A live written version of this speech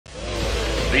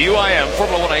The UIM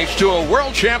Formula 1 H2O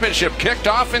World Championship kicked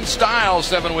off in style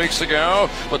 7 weeks ago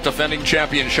with defending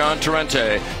champion Chaine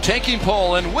taking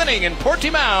pole and winning in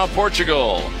Portimao,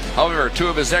 Portugal. However, two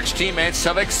of his ex-teammates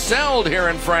have excelled here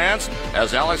in France,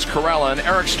 as Alex Carella and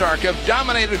Eric Stark have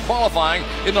dominated qualifying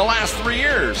in the last 3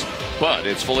 years. But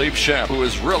it's Philippe Champ who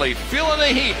is really feeling the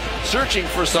heat, searching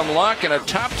for some luck and a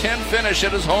top 10 finish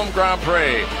at his home Grand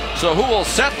Prix. So who will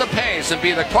set the pace and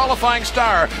be the qualifying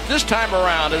star this time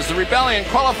around as the Rebellion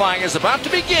qualifying is about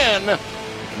to begin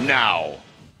now?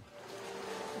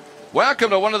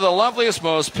 Welcome to one of the loveliest,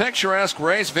 most picturesque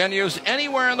race venues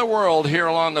anywhere in the world here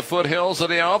along the foothills of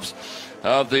the Alps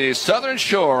of the southern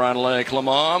shore on Lake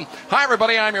Léman. Hi,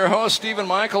 everybody. I'm your host, Stephen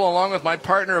Michael, along with my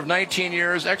partner of 19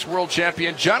 years, ex-world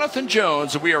champion Jonathan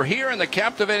Jones. We are here in the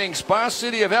captivating spa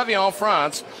city of Evian,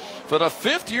 France, for the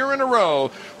 5th year in a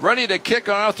row, ready to kick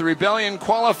off the Rebellion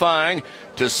qualifying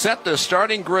to set the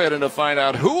starting grid and to find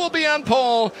out who will be on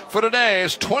pole for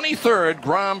today's 23rd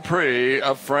Grand Prix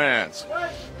of France.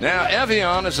 Now,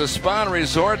 Evian is a spa and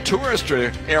resort tourist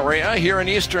area here in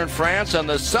eastern France on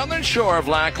the southern shore of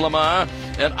Lake Léman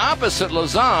and opposite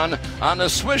Lausanne on the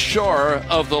Swiss shore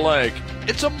of the lake.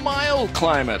 It's a mild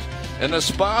climate, and the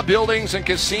spa buildings and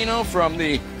casino from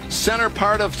the center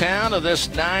part of town of this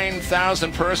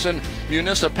 9,000-person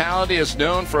municipality is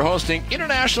known for hosting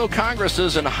international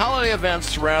congresses and holiday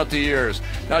events throughout the years.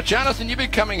 Now, Jonathan, you've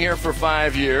been coming here for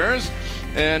 5 years,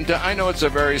 and I know it's a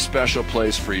very special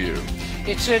place for you.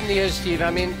 It certainly is, Steve.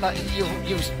 I mean,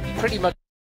 you've pretty much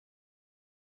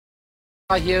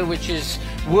here, which is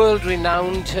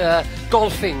world-renowned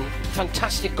golfing.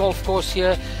 Fantastic golf course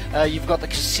here. You've got the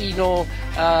casino.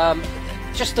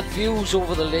 Just the views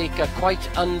over the lake are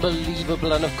quite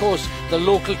unbelievable, and of course the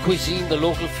local cuisine, the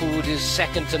local food is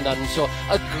second to none, so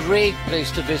a great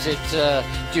place to visit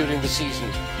during the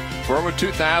season. For over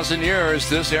 2,000 years,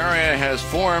 this area has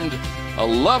formed a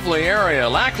lovely area.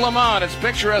 Lake Léman, its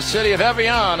picturesque city of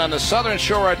Evian on the southern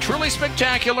shore, are truly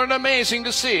spectacular and amazing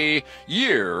to see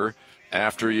year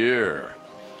after year.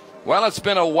 Well, it's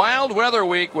been a wild weather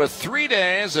week with 3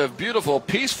 days of beautiful,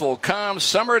 peaceful, calm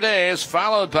summer days,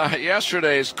 followed by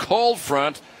yesterday's cold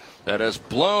front that has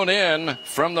blown in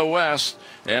from the west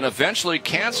and eventually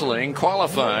canceling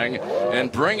qualifying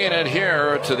and bringing it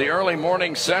here to the early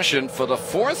morning session for the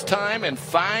 4th time in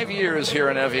 5 years here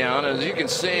in Evian. As you can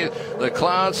see, the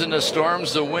clouds and the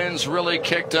storms, the winds really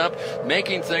kicked up,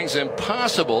 making things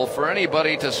impossible for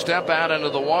anybody to step out into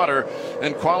the water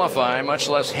and qualify, much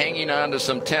less hanging on to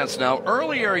some tents. Now,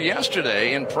 earlier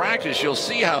yesterday in practice, you'll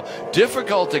see how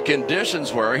difficult the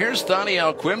conditions were. Here's Thani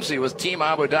El-Quimsi with Team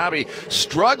Abu Dhabi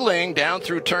struggling down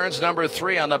through turns number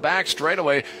 3 on the back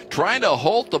straightaway, trying to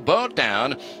hold the boat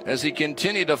down as he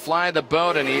continued to fly the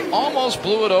boat, and he almost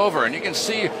blew it over. And you can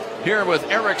see here with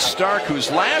Eric Stark, who's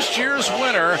last year's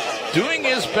winner, doing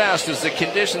his best as the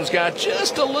conditions got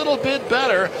just a little bit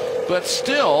better, but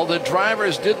still the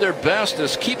drivers did their best to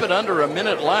keep it under a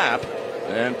minute lap.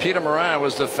 And Peter Morin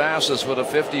was the fastest with a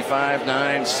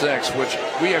 55.96, which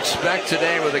we expect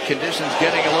today with the conditions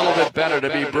getting a little bit better to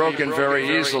be broken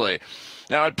very easily.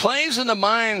 Now, it plays in the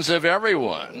minds of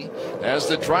everyone as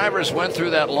the drivers went through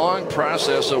that long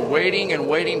process of waiting and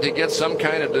waiting to get some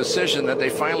kind of decision that they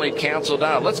finally canceled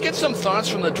out. Let's get some thoughts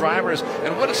from the drivers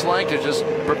and what it's like to just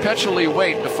perpetually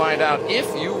wait to find out if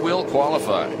you will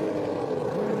qualify.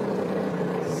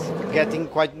 It's getting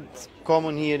quite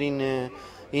common here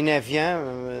in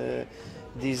Evian.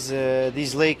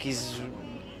 This lake is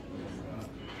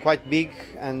quite big,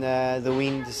 and the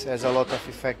wind has a lot of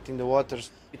effect in the waters.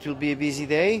 It will be a busy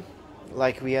day,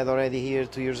 like we had already here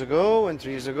 2 years ago and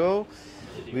 3 years ago.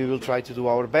 We will try to do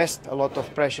our best. A lot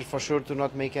of pressure for sure to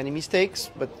not make any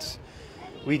mistakes, but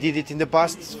we did it in the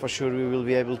past. For sure we will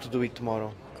be able to do it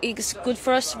tomorrow. It's good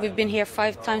for us. We've been here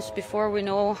 5 times before. We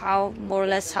know how, more or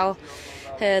less, how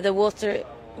the water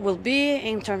will be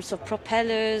in terms of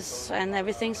propellers and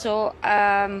everything. So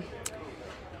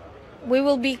we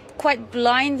will be quite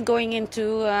blind going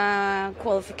into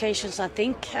qualifications, I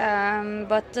think,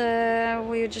 but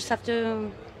we just have to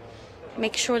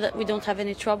make sure that we don't have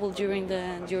any trouble during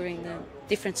the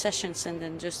different sessions, and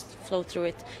then just flow through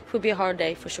it. It will be a hard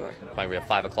day for sure. We have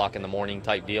 5 o'clock in the morning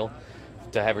type deal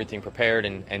to have everything prepared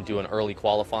and do an early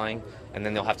qualifying, and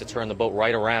then they'll have to turn the boat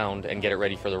right around and get it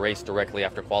ready for the race directly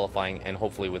after qualifying, and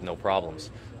hopefully with no problems.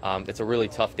 It's a really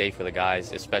tough day for the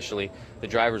guys, especially the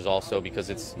drivers also, because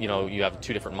it's, you know, you have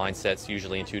 2 different mindsets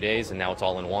usually in 2 days, and now it's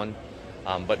all in one.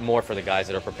 But more for the guys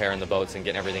that are preparing the boats and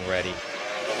getting everything ready.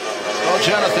 Well,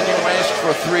 Jonathan, you raced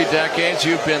for 3 decades.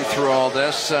 You've been through all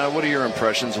this. What are your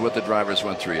impressions of what the drivers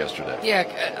went through yesterday? Yeah,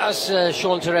 as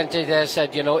Sean Torrente there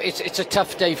said, you know, it's a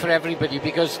tough day for everybody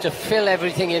because to fill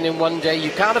everything in one day,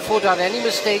 you can't afford to have any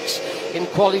mistakes in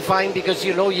qualifying because,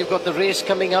 you know, you've got the race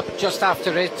coming up just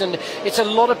after it, and it's a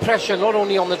lot of pressure not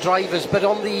only on the drivers but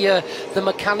on the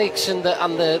mechanics and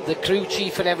the crew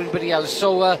chief and everybody else.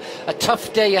 So a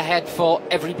tough day ahead for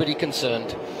everybody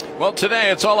concerned. Well, today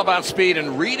it's all about speed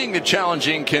and reading the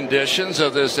challenging conditions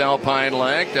of this alpine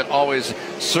lake that always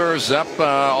serves up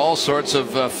all sorts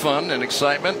of fun and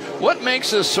excitement. What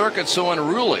makes this circuit so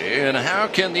unruly, and how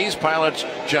can these pilots,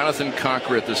 Jonathan,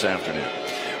 conquer it this afternoon?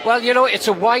 Well, you know, it's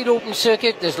a wide open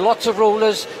circuit. There's lots of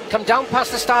rollers. Come down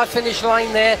past the start-finish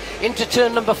line there, into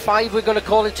turn number 5, we're going to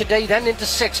call it today, then into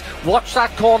 6. Watch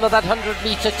that corner, that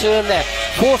 100-metre turn there.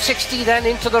 460 then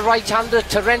into the right-hander.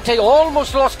 Torrente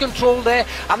almost lost control there.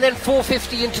 And then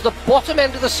 450 into the bottom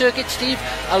end of the circuit, Steve.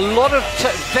 A lot of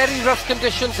very rough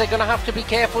conditions. They're going to have to be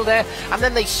careful there. And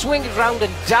then they swing it round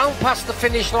and down past the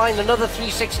finish line, another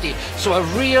 360. So a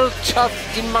real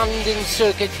tough, demanding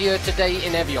circuit here today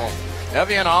in Evian.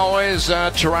 Evian always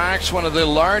tracks one of the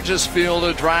largest field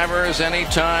of drivers any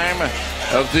time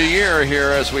of the year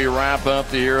here as we wrap up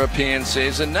the European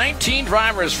season. 19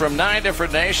 drivers from 9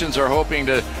 different nations are hoping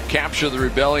to capture the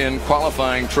Rebellion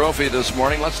qualifying trophy this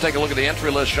morning. Let's take a look at the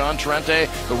entry list. Sean Torrente,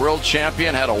 the world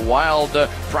champion, had a wild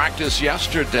practice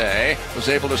yesterday, was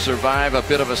able to survive a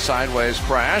bit of a sideways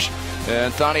crash.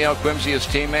 And Thaniel Quimsey, his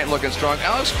teammate, looking strong.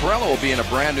 Alex Corella will be in a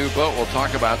brand new boat. We'll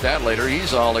talk about that later.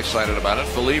 He's all excited about it.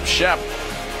 Philippe Shep,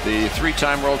 the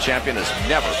 3-time world champion, has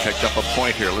never picked up a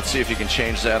point here. Let's see if he can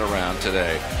change that around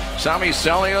today. Sami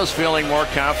Selio's feeling more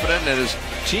confident, and his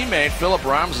teammate Philip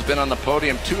Rams has been on the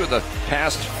podium 2 of the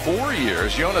past 4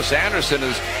 years. Jonas Anderson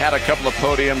has had a couple of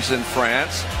podiums in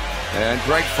France. And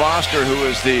Greg Foster, who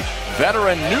is the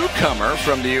veteran newcomer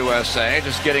from the USA,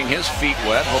 just getting his feet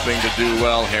wet, hoping to do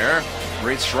well here.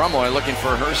 Reed Strumoy looking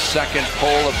for her 2nd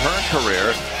pole of her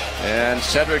career. And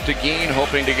Cedric Deguine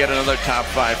hoping to get another top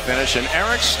 5 finish. And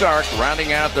Eric Stark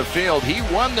rounding out the field. He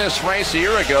won this race a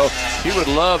year ago. He would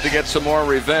love to get some more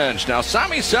revenge. Now,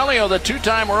 Sami Selio, the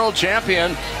 2-time world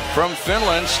champion from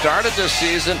Finland, started this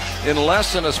season in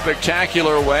less than a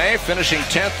spectacular way, finishing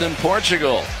 10th in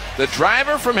Portugal. The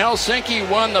driver from Helsinki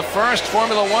won the first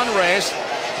Formula 1 race,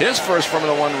 his first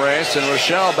Formula 1 race in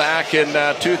Rochelle back in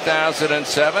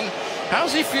 2007.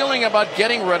 How's he feeling about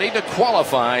getting ready to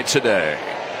qualify today?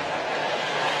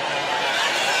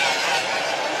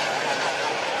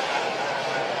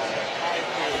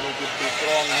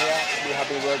 We have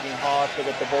been working hard to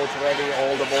get the boat ready.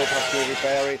 All the boat has to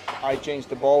repair it. I changed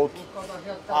the boat,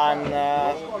 and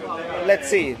let's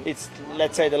see. It's,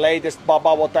 let's say, the latest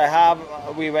Baba what I have.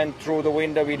 We went through the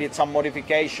window. We did some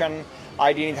modification.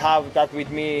 I didn't have that with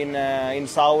me in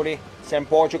Saudi. Same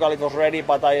Portugal, it was ready,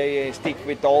 but I stick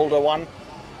with the older one.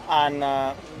 And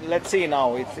let's see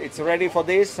now. It's ready for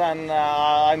this, and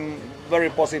I'm very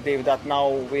positive that now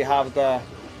we have the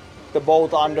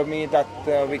boat under me that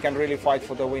we can really fight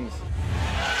for the wins.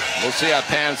 We'll see how it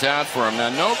pans out for him. Now,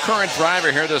 no current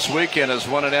driver here this weekend has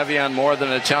won at Evian more than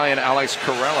Italian Alex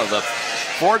Corella. The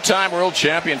 4-time world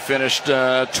champion finished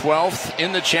 12th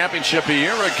in the championship a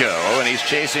year ago, and he's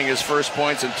chasing his first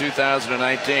points in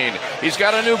 2019. He's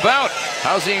got a new bout.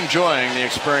 How's he enjoying the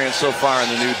experience so far in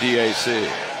the new DAC?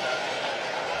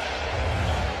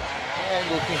 Yeah,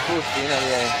 looking good, you know,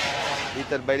 yeah.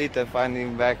 Little by little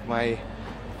finding back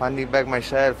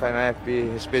myself. I'm happy,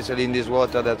 especially in this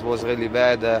water that was really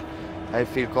bad. I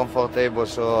feel comfortable,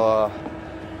 so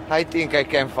I think I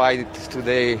can fight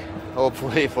today,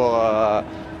 hopefully for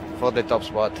the top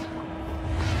spot.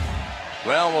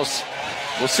 Well,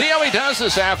 we'll see how he does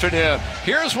this afternoon.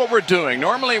 Here's what we're doing.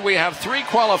 Normally we have 3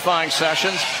 qualifying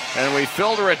sessions, and we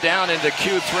filter it down into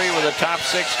Q3 with the top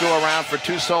 6 go around for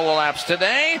 2 solo laps.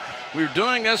 Today, we're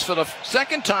doing this for the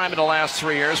 2nd time in the last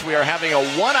 3 years. We are having a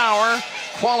 1-hour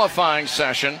qualifying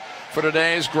session for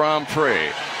today's Grand Prix,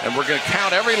 and we're going to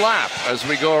count every lap as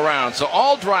we go around. So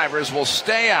all drivers will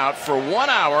stay out for 1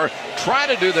 hour, try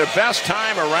to do their best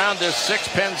time around this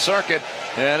 6-pin circuit,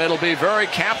 and it'll be very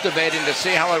captivating to see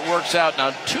how it works out.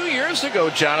 Now, 2 years ago,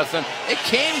 Jonathan, it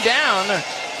came down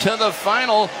to the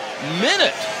final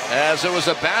minute as it was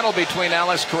a battle between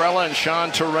Alex Corella and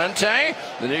Sean Torrente.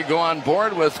 Then you go on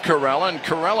board with Corella, and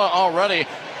Corella already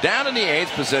down in the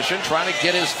 8th position, trying to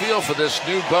get his feel for this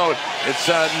new boat. It's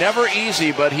never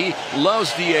easy, but he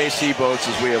loves DAC boats,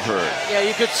 as we have heard. Yeah,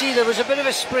 you could see there was a bit of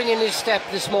a spring in his step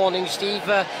this morning, Steve.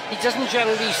 He doesn't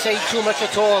generally say too much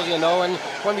at all, you know, and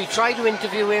when we try to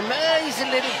interview him, he's a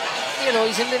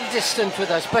little distant with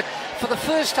us. But for the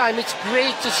first time, it's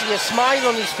great to see a smile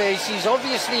on his face. He's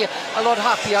obviously a lot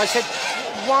happier. I said,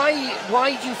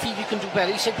 why do you feel you can do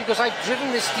better? He said, because I've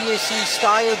driven this DAC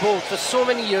style boat for so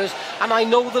many years and I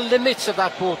know the limits of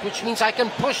that boat, which means I can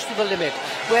push to the limit.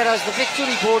 Whereas the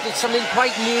Victory boat, it's something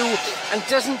quite new and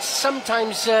doesn't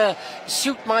sometimes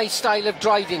suit my style of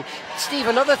driving. Steve,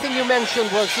 another thing you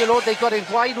mentioned was, you know, they got it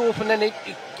wide open and it,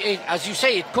 as you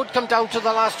say, it could come down to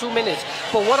the last 2 minutes.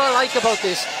 But what I like about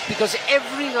this, because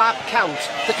every lap counts,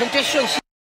 the conditions,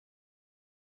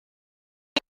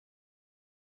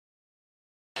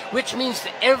 which means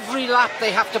that every lap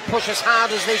they have to push as hard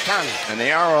as they can. And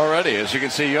they are already. As you can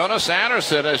see, Jonas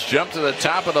Andersen has jumped to the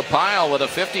top of the pile with a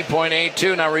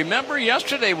 50.82. Now remember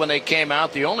yesterday when they came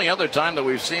out, the only other time that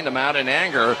we've seen them out in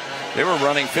anger, they were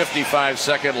running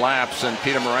 55-second laps, and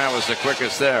Peter Moran was the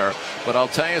quickest there. But I'll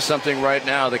tell you something right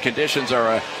now, the conditions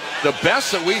are the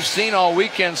best that we've seen all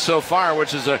weekend so far,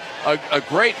 which is a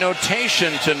great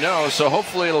notation to know. So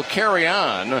hopefully it'll carry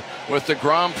on with the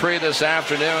Grand Prix this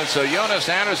afternoon. So Jonas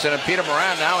Andersen and Peter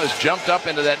Moran now has jumped up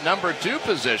into that number 2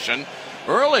 position.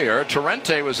 Earlier,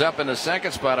 Torrente was up in the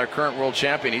second spot, our current world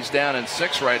champion. He's down in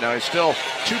 6th right now. He's still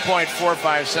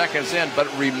 2.45 seconds in. But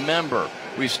remember,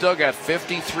 we still got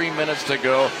 53 minutes to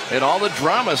go, and all the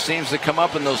drama seems to come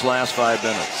up in those last 5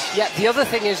 minutes. Yeah, the other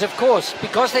thing is, of course,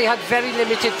 because they had very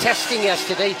limited testing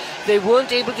yesterday, they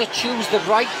weren't able to choose the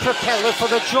right propeller for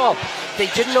the job. They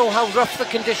didn't know how rough the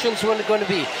conditions were going to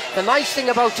be. The nice thing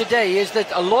about today is that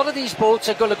a lot of these boats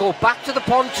are going to go back to the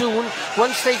pontoon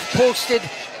once they've posted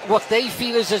what they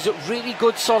feel is a really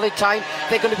good solid time.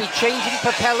 They're going to be changing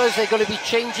propellers, they're going to be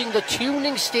changing the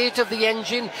tuning state of the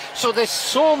engine. So there's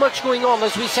so much going on,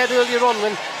 as we said earlier on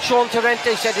when Sean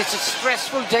Torrente said it's a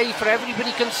stressful day for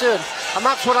everybody concerned. And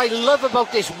that's what I love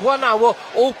about this 1 hour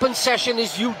open session,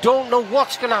 is you don't know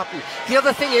what's going to happen. The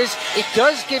other thing is, it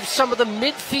does give some of the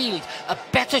midfield a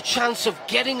better chance of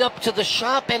getting up to the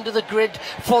sharp end of the grid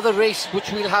for the race,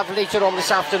 which we'll have later on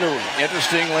this afternoon.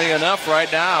 Interestingly enough,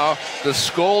 right now, the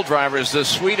Skål drivers, the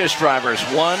Swedish drivers,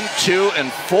 1, 2,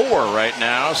 and 4 right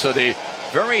now. So the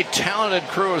very talented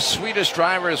crew of Swedish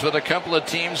drivers with a couple of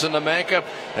teams in the makeup,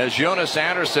 as Jonas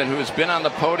Andersen, who has been on the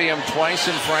podium twice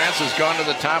in France, has gone to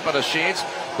the top of the sheets.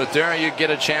 But there you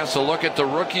get a chance to look at the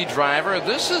rookie driver.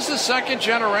 This is the second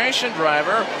generation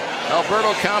driver,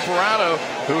 Alberto Comparato,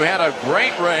 who had a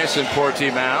great race in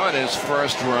Portimao in his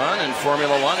first run in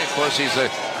Formula 1. Of course, he's a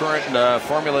current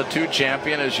Formula 2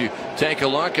 champion. As you take a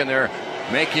look, and they're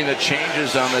making the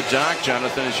changes on the dock,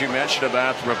 Jonathan, as you mentioned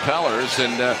about the propellers.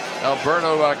 And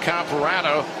Alberto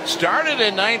Comparato started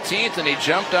in 19th and he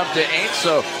jumped up to 8th.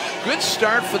 So good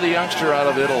start for the youngster out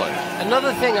of Italy.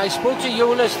 Another thing, I spoke to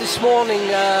Jonas this morning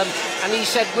and he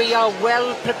said we are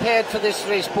well prepared for this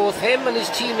race. Both him and his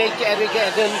teammate Eric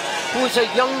Eden, who is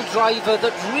a young driver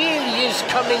that really is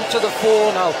coming to the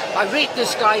fore now. I rate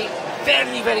this guy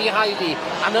very, very highly,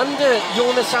 and under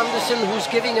Jonas Andersen, who's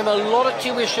giving him a lot of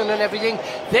tuition and everything,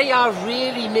 they are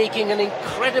really making an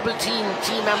incredible team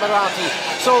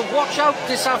Emirati. So watch out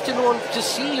this afternoon to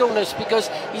see Jonas,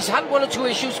 because he's had 1 or 2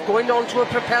 issues going on to a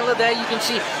propeller there. You can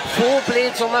see 4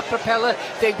 blades on that propeller.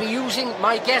 They'll be using,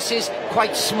 my guess is,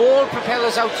 quite small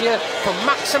propellers out here for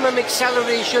maximum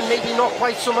acceleration, maybe not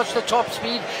quite so much the top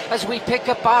speed, as we pick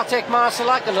up Bartek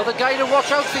Marsalak, another guy to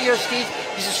watch out for here, Steve.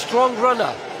 He's a strong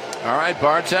runner. All right,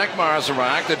 Bartek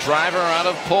Marsalak, the driver out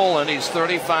of Poland. He's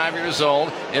 35 years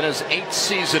old, in his 8th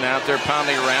season out there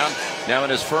pounding around. Now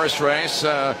in his first race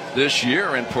this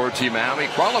year in Portimao, he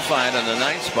qualified in the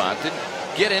 9th spot. Didn't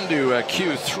get into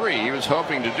Q3. He was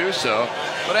hoping to do so,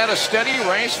 but had a steady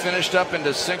race, finished up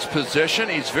into 6th position.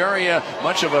 He's very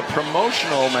much of a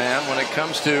promotional man when it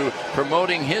comes to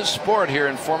promoting his sport here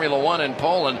in Formula 1 in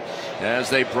Poland,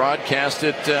 as they broadcast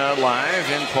it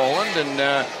live in Poland.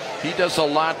 And he does a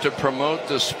lot to promote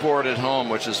the sport at home,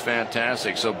 which is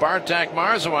fantastic. So Bartek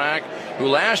Marsalak, who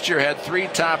last year had 3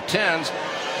 top 10s,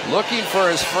 looking for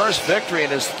his first victory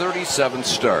in his 37th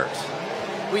start.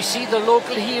 We see the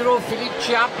local hero, Philippe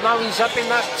Chiap, now he's up in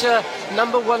that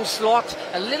number 1 slot.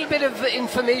 A little bit of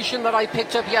information that I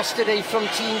picked up yesterday from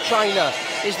Team China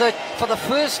is that for the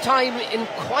first time in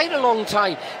quite a long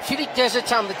time, Philippe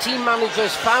Desertan, the team manager,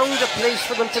 has found a place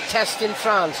for them to test in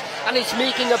France. And it's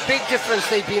making a big difference.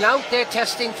 They've been out there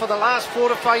testing for the last 4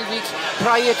 to 5 weeks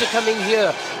prior to coming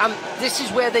here. And this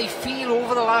is where they feel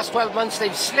over the last 12 months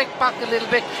they've slipped back a little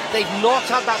bit. They've not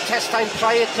had that test time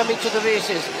prior to coming to the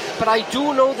races. But I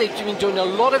do know they've been doing a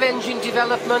lot of engine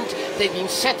development. They've been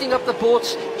setting up the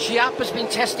boats. Chiap has been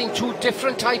testing 2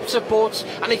 different types of boats,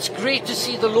 and it's great to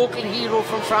see the local hero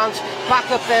from France back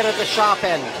up there at the sharp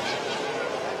end.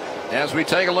 As we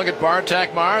take a look at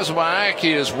Bartek Marzwak,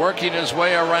 he is working his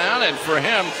way around, and for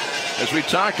him, as we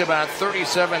talked about,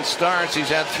 37 starts, he's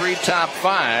had 3 top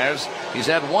 5s. He's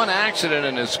had 1 accident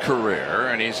in his career,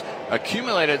 and he's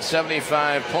accumulated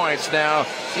 75 points. Now,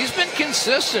 he's been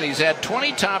consistent. He's had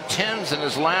 20 top 10s in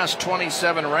his last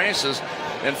 27 races.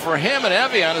 And for him at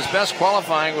Evian, his best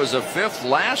qualifying was a 5th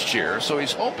last year. So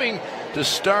he's hoping to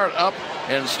start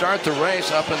the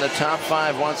race up in the top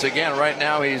 5 once again. Right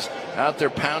now, he's out there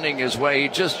pounding his way. He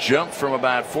just jumped from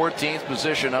about 14th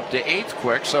position up to 8th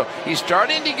quick. So he's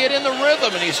starting to get in the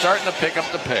rhythm, and he's starting to pick up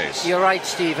the pace. You're right,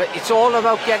 Steve. It's all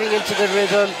about getting into the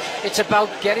rhythm. It's about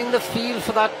getting the feel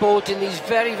for that boat in these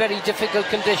very, very difficult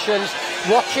conditions.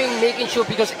 Watching, making sure,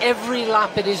 because every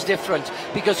lap it is different.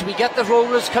 Because we get the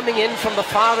rollers coming in from the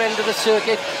far end of the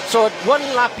circuit. So at one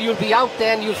lap you'll be out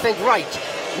there and you'll think, right,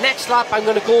 next lap I'm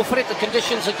going to go for it, the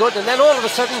conditions are good, and then all of a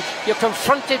sudden you're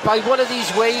confronted by one of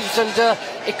these waves, and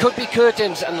it could be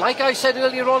curtains. And like I said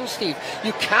earlier on, Steve,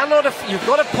 you've got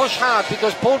to push hard,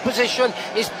 because pole position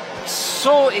is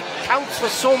it counts for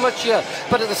so much here.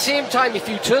 But at the same time, if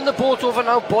you turn the boat over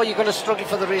now, boy, you're going to struggle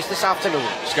for the race this afternoon.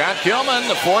 Scott Gilman,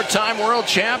 the 4-time world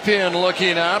champion,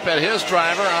 looking up at his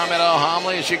driver, Ahmed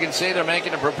Al-Hamli. As you can see, they're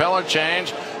making a propeller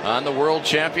change on the world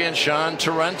champion, Sean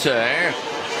Torrente.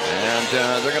 And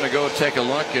they're going to go take a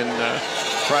look and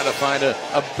try to find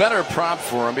a better prop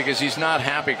for him, because he's not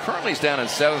happy. Currently, he's down in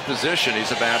 7th position.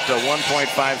 He's about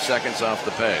 1.5 seconds off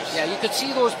the pace. Yeah, you could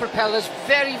see those propellers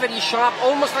very, very sharp,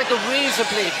 almost like a razor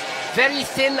blade. Very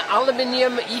thin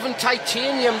aluminium, even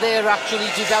titanium they're actually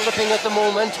developing at the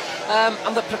moment.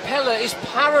 And the propeller is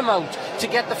paramount to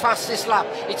get the fastest lap.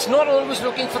 It's not always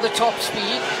looking for the top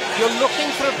speed. You're looking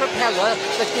for a propeller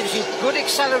that gives you good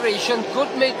acceleration, good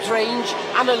mid-range,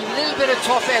 and a little bit of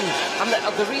top end. And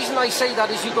the reason I say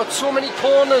that is you've got so many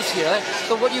corners here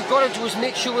that what you've got to do is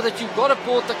make sure that you've got a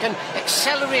boat that can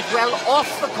accelerate well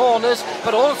off the corners,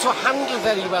 but also handle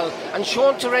very well. And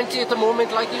Sean Torrente at the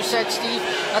moment, like you said, Steve,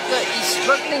 he's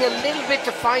struggling a little bit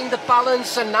to find the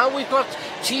balance, and now we've got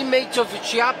teammate of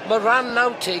Chiap Moran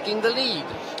now taking the lead.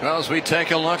 Well, as we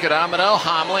take a look at Ahmed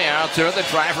Al-Hamli out there, the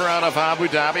driver out of Abu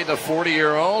Dhabi, the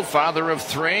 40-year-old, father of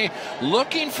 3,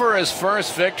 looking for his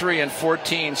first victory in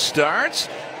 14 starts.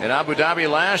 In Abu Dhabi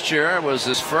last year, it was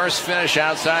his first finish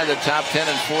outside the top 10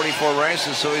 in 44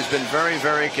 races, so he's been very,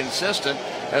 very consistent.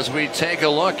 As we take a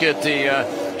look at the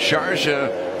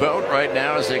Sharjah boat right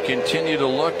now, as they continue to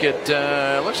look at,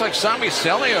 looks like Sami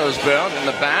Celio's boat in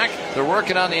the back. They're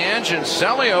working on the engine.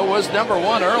 Celio was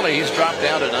 #1 early. He's dropped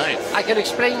down to 9th. I can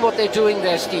explain what they're doing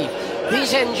there, Steve.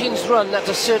 These engines run at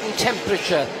a certain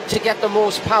temperature to get the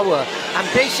most power,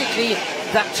 and basically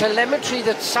that telemetry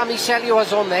that Sami Celio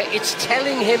has on there, it's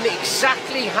telling him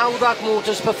exactly how that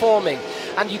motor's performing.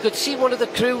 And you could see one of the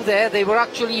crew there, they were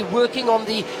actually working on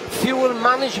the fuel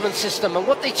management system. And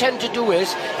what they tend to do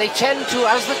is, they tend to,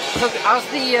 as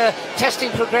the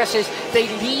testing progresses, they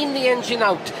lean the engine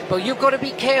out. But you've got to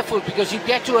be careful, because you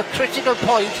get to a critical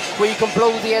point where you can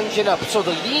blow the engine up. So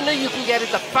the leaner you can get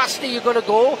it, the faster you're going to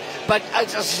go. But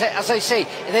as I say,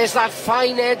 there's that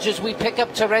fine edge as we pick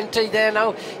up Torrente there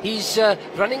now. He's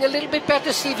running a little bit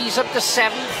better, Steve. He's up to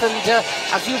 7th, and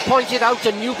as you pointed out,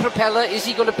 a new propeller. Is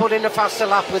he going to put in a faster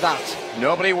lap with that?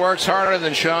 Nobody works harder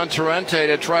than Sean Torrente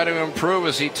to try to improve.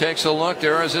 As he takes a look,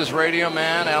 there is his radio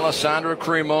man, Alessandro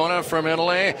Cremona from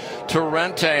Italy.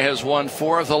 Torrente has won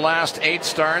 4 of the last 8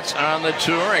 starts on the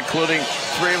tour, including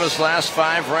 3 of his last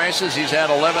 5 races. He's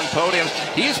had 11 podiums.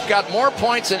 He's got more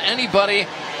points than anybody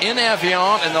in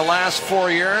Evian in the last 4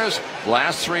 years.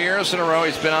 Last 3 years in a row,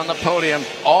 he's been on the podium,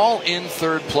 all in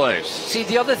 3rd place. See,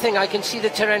 the other thing, I can see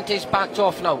that Torrente's backed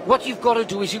off now. What you've got to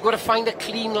do is you've got to find a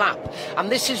clean lap, and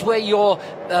this is where your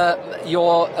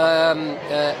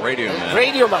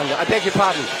radio man, I beg your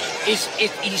pardon,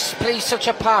 he's plays such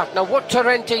a part. Now, what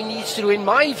Torrente needs to do, in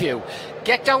my view,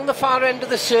 get down the far end of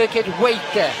the circuit, wait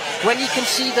there. When he can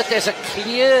see that there's a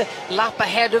clear lap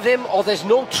ahead of him, or there's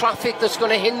no traffic that's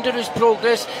going to hinder his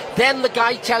progress, then the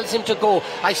guy tells him to go.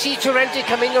 I see Torrente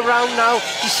coming around now.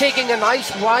 He's taking a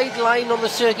nice wide line on the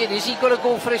circuit. Is he going to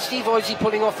go for it, Steve, or is he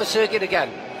pulling off the circuit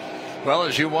again? Well,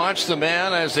 as you watch the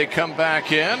man as they come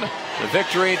back in, the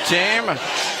victory team,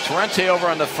 Torrente over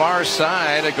on the far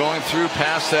side, going through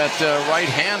past that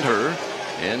right-hander.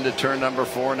 Into turn number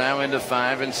 4, now into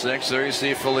 5 and 6. There you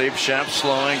see Philippe Shep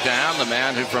slowing down, the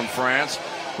man who from France,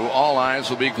 who all eyes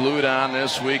will be glued on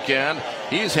this weekend.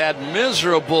 He's had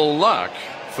miserable luck,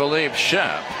 Philippe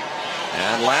Shep.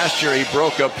 And last year he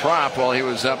broke a prop while he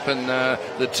was up in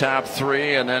the top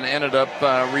 3, and then ended up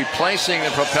replacing the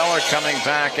propeller coming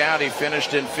back out. He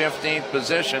finished in 15th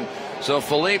position. So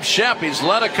Philippe Shep, he's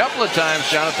led a couple of times,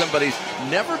 Jonathan, but he's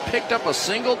never picked up a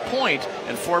single point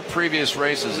in 4 previous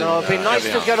races. No, it'd be nice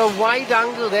to get a wide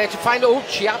angle there to find old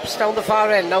Chiaps down the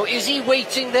far end. Now, is he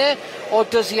waiting there, or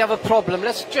does he have a problem?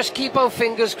 Let's just keep our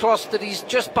fingers crossed that he's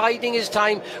just biding his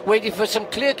time, waiting for some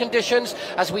clear conditions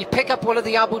as we pick up one of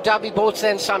the Abu Dhabi boats,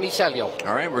 then Sami Celio.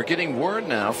 All right, we're getting word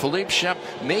now. Philippe Shep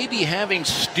may be having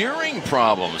steering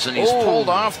problems, and he's pulled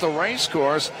off the race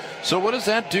course. So what does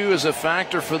that do as a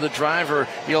factor for the driver?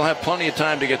 He'll have plenty of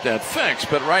time to get that fixed,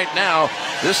 but right now,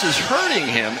 this is hurting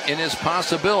him in his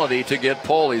possibility to get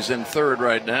pole. He's in 3rd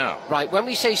right now. Right, when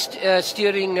we say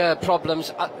steering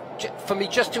problems, for me,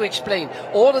 just to explain,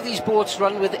 all of these boats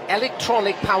run with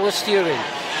electronic power steering.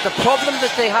 The problem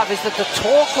that they have is that the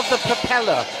torque of the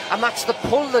propeller, and that's the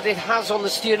pull that it has on the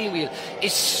steering wheel,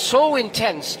 is so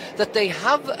intense that they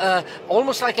have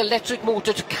almost like electric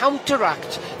motor to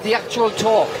counteract the actual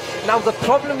torque. Now, the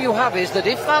problem you have is that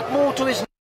if that motor is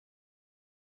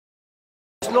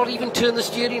not even turn the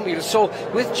steering wheel. So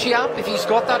with Chiap, if he's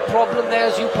got that problem there,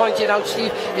 as you pointed out,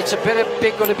 Steve, it's going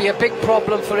to be a big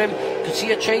problem for him. You can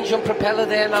see a change on propeller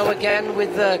there now again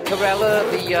with Carella,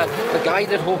 the guy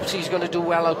that hopes he's going to do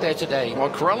well out there today. Well,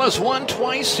 Carella's won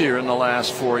twice here in the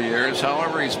last 4 years.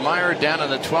 However, he's mired down in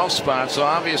the 12th spot. So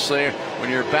obviously, when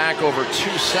you're back over 2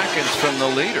 seconds from the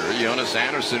leader, Jonas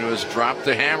Andersson, who has dropped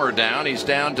the hammer down, he's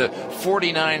down to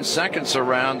 49 seconds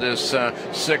around this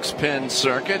 6-pin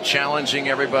circuit, challenging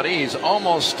everybody. He's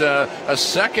almost a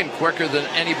second quicker than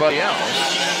anybody else.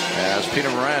 As Peter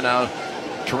Moran now,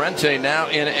 Torrente now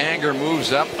in anger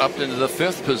moves up into the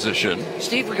 5th position.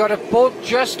 Steve, we got a boat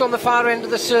just on the far end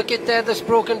of the circuit there that's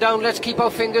broken down. Let's keep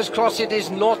our fingers crossed it is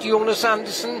not Jonas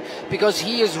Andersson, because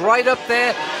he is right up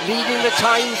there leading the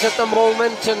times at the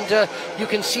moment, and you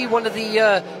can see one of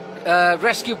the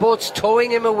rescue boats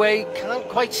towing him away. Can't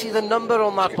quite see the number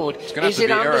on that boat. It's going to have to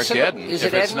be Anderson? Eric Edden. Is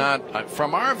it Edden? It's not,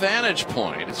 from our vantage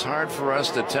point, it's hard for us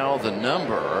to tell the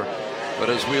number. But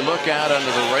as we look out onto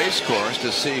the race course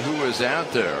to see who is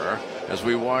out there, as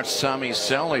we watch Sami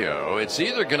Celio, it's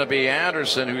either going to be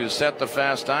Andersson, who's set the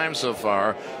fast time so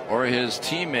far, or his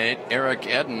teammate Eric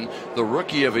Edden, the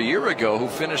rookie of a year ago, who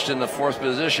finished in the 4th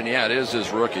position. Yeah, it is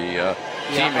his rookie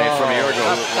teammate from a year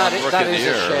ago. That is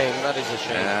a shame. That is a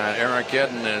shame. And Eric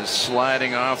Edden is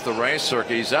sliding off the race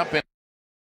circuit. He's up in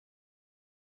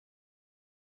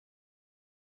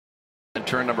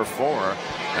turn number 4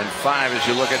 and 5 as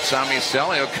you look at Sami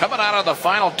Celio coming out of the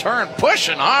final turn,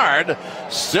 pushing hard.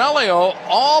 Celio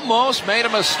almost made a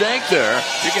mistake there.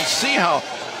 You can see how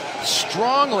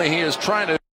strongly he is trying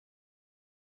to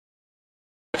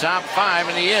top 5,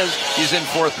 and he's in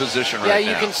 4th position right now.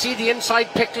 Yeah, you can see the inside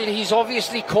pickle. He's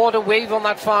obviously caught a wave on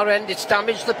that far end. It's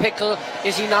damaged the pickle.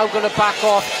 Is he now going to back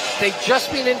off? They've just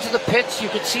been into the pits. You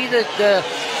can see that the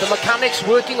mechanics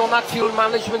working on that fuel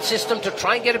management system to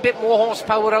try and get a bit more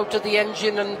horsepower out of the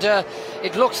engine, and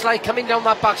it looks like coming down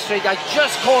that back straight, I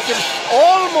just caught him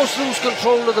almost lose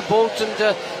control of the boat,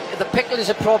 and the pickle is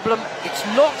a problem. It's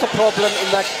not a problem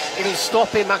in that it'll stop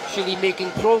him actually making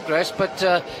progress, but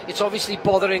it's obviously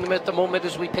bothering him at the moment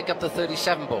as we pick up the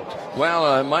 37 boat.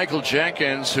 Well, Michael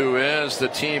Jenkins, who is the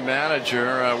team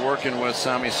manager working with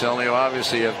Sami Celio,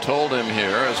 obviously have told him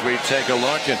here as we take a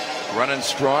look, and running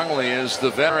strongly is the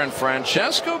veteran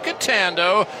Francesco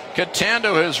Catando.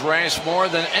 Catando has raced more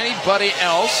than anybody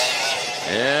else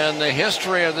in the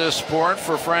history of this sport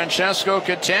for Francesco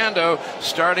Catando,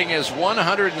 starting his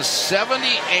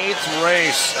 178th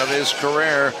race of his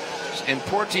career in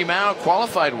Portimao.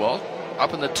 Qualified well,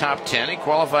 up in the top 10. He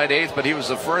qualified 8th, but he was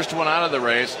the first one out of the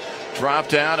race.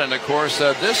 Dropped out, and of course,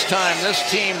 this time, this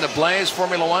team, the Blaze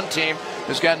Formula One team,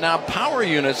 has got now power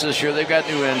units this year. They've got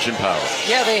new engine power.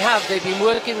 Yeah, they have. They've been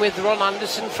working with Ron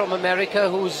Anderson from America,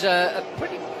 who's a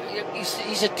pretty...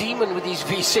 He's a demon with these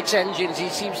V6 engines. He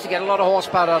seems to get a lot of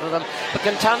horsepower out of them. But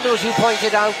Catando, as you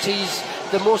pointed out, he's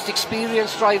the most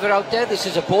experienced driver out there. This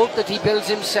is a boat that he builds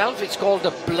himself. It's called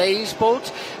a Blaze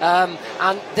boat. And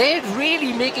they're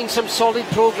really making some solid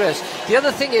progress. The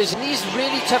other thing is, in these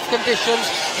really tough conditions,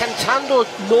 Catando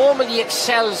normally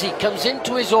excels. He comes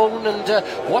into his own, and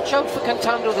watch out for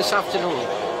Catando this afternoon.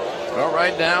 Well,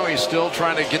 right now, he's still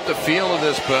trying to get the feel of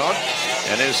this boat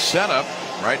and his setup.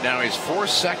 Right now, he's 4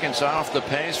 seconds off the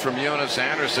pace from Jonas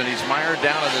Andersson. He's mired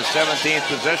down in the 17th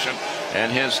position,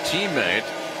 and his teammate,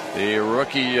 the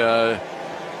rookie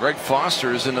Greg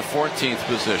Foster, is in the 14th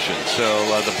position.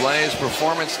 So the Blaze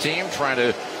Performance team trying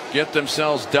to get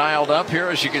themselves dialed up here.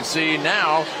 As you can see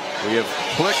now, We have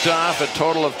clicked off a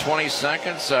total of 20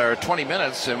 seconds, or 20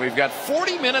 minutes, and we've got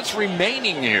 40 minutes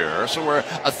remaining here. So we're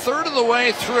a third of the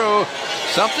way through.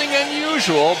 Something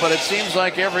unusual, but it seems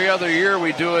like every other year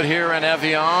we do it here in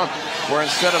Evian, where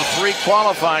instead of 3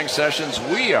 qualifying sessions,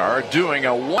 we are doing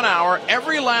a 1 hour,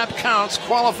 every lap counts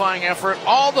qualifying effort.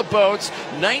 All the boats,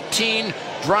 19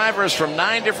 drivers from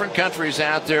 9 different countries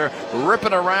out there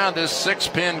ripping around this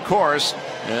 6-pin course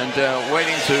and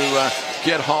waiting to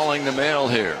get hauling the mail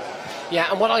here. Yeah,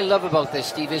 and what I love about this,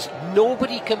 Steve, is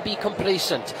nobody can be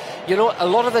complacent. You know, a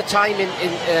lot of the time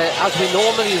as we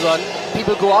normally run,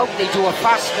 people go out, they do a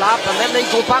fast lap, and then they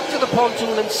go back to the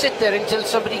pontoon and sit there until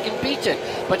somebody can beat it.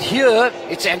 But here,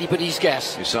 it's anybody's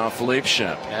guess. You saw Philippe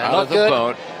Shemp out of the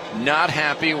boat, not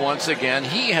happy once again.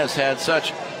 He has had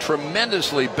such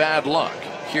tremendously bad luck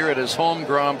here at his home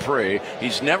Grand Prix.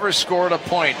 He's never scored a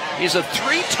point. He's a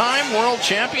 3-time world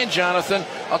champion, Jonathan.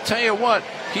 I'll tell you what,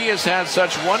 he has had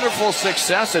such wonderful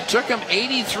success. It took him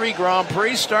 83 Grand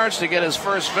Prix starts to get his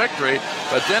first victory,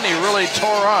 but then he really tore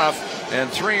off,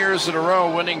 and 3 years in a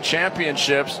row winning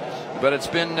championships. But it's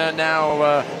been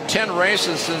now 10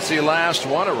 races since he last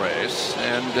won a race,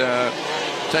 and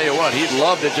tell you what, he'd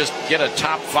love to just get a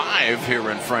top 5 here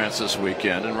in France this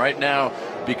weekend. And right now,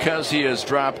 because he has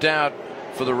dropped out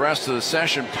for the rest of the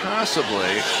session, possibly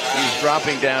he's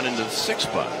dropping down into the 6th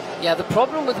spot. Yeah, the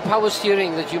problem with the power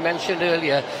steering that you mentioned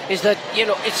earlier is that, you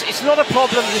know, it's not a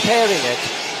problem repairing it.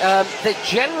 That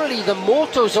generally the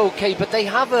motor's okay, but they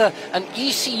have an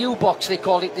ECU box, they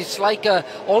call it. It's like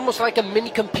almost like a mini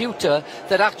computer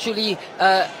that actually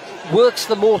works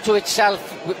the motor itself,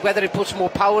 whether it puts more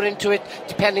power into it,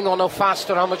 depending on how fast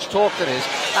or how much torque there is.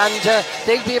 And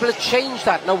they'll be able to change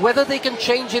that. Now, whether they can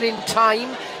change it in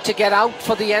time to get out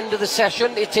for the end of the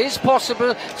session, it is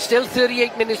possible. Still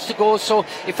 38 minutes to go. So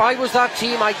if I was that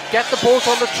team, I'd get the boat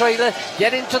on the trailer,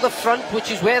 get into the front,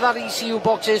 which is where that ECU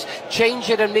box is,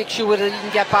 change it and make sure that he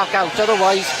can get back out.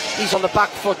 Otherwise, he's on the back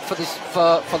foot for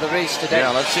the race today. Yeah,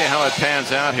 let's see how it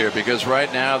pans out here, because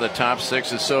right now the top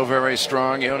 6 is so very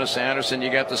strong. Jonas Anderson,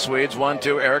 you got the Swedes,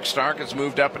 1-2. Eric Stark has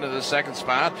moved up into the 2nd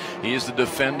spot. He is the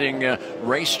defending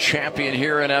race champion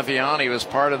here in Evian. He was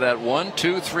part of that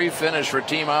 1-2-3 finish for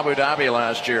Team Abu Dhabi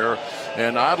last year.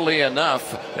 And oddly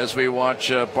enough, as we watch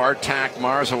Bartak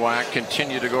Marzawak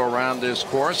continue to go around this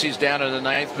course, he's down in the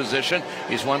 9th position.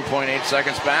 He's 1.8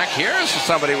 seconds back. Here's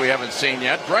somebody we haven't seen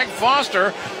yet. Greg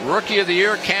Foster, Rookie of the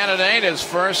Year candidate, his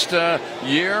first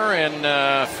year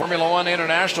in Formula One,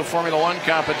 International Formula One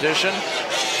competition.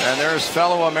 And there's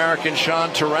fellow American Sean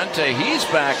Torrente. He's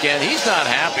back in. He's not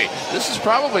happy. This is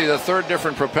probably the 3rd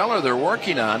different propeller they're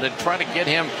working on to try to get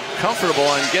him comfortable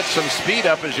and get some speed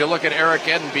up, as you look at Eric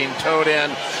Eden being towed in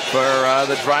for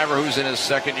the driver who's in his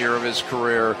 2nd year of his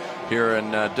career here,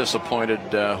 and disappointed,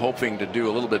 hoping to do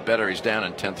a little bit better. He's down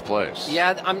in 10th place.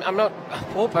 Yeah, I'm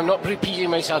not repeating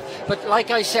myself, but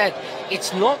like I said,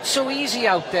 it's not so easy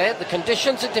out there. The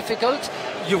conditions are difficult.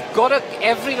 You've got to,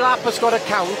 every lap has got to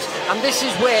count, and this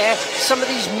is where some of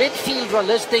these midfield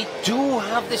runners, they do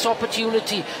have this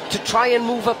opportunity to try and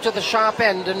move up to the sharp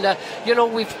end. And you know,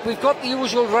 we've got the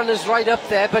usual runners right up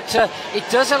there, but it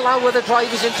does allow other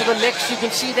drivers into the mix. You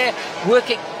can see they're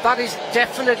working. That is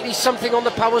definitely something on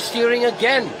the power steering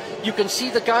again. You can see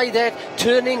the guy there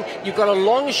turning. You've got a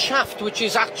long shaft which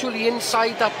is actually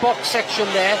inside that box section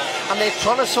there, and they're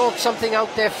trying to sort something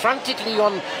out there frantically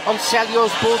on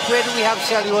Celio's boat. Where do we have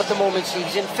Celio at the moment, Steve?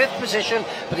 He's in 5th position,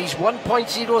 but he's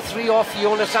 1.03 off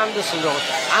Jonas Anderson.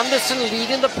 Anderson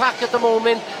leading the pack at the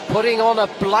moment, putting on a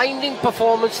blinding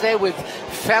performance there with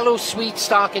fellow Swede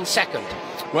Stark in 2nd.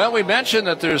 Well, we mentioned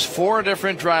that there's 4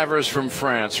 different drivers from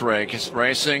France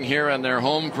racing here in their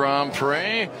home Grand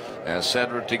Prix, as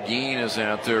Cedric Deguine is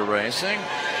out there racing.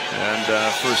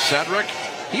 And for Cedric,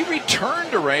 he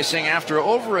returned to racing after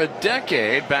over a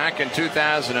decade back in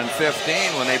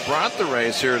 2015 when they brought the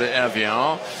race here to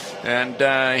Evian.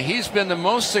 And he's been the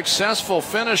most successful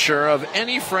finisher of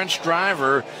any French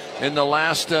driver in the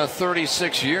last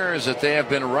 36 years that they have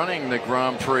been running the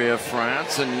Grand Prix of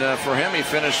France. And for him, he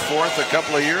finished 4th a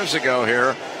couple of years ago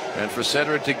here. And for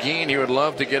Cedric Deguine, he would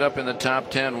love to get up in the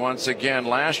top 10 once again.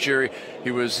 Last year,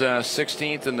 he was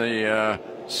 16th in the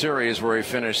series, where he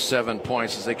finished 7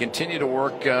 points, as they continue to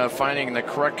work finding the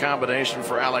correct combination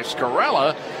for Alex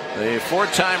Corella, the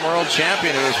 4-time world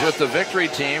champion who was with the Victory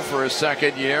team for his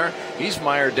 2nd year. He's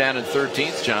mired down in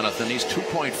 13th, Jonathan. He's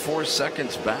 2.4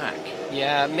 seconds back.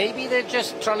 Yeah, maybe they're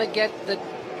just trying to get the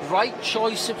right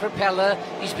choice of propeller.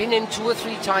 He's been in 2 or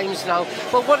 3 times now.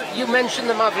 But what you mentioned,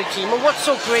 the Maverick team, and what's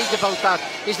so great about that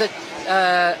is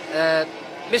that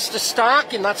Mr.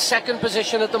 Stark in that second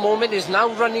position at the moment is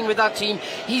now running with that team.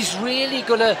 He's really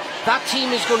that team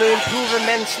is going to improve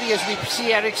immensely, as we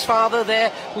see Eric's father there,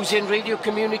 who's in radio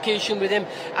communication with him.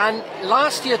 And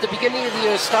last year, at the beginning of the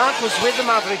year, Stark was with the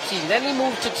Maverick team. Then he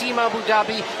moved to Team Abu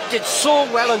Dhabi, did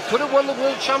so well and could have won the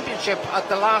World Championship at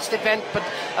the last event, but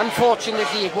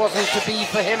unfortunately it wasn't to be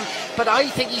for him. But I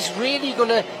think he's really going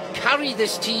to carry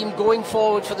this team going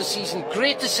forward for the season.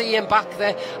 Great to see him back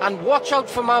there, and watch out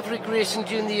for Maverick Racing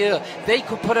during the year. They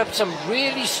could put up some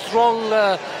really strong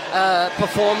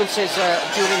performances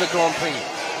during the Grand Prix.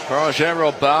 Roger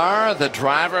Robert, the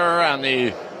driver, and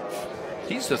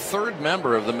he's the third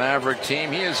member of the Maverick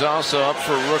team. He is also up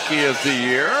for Rookie of the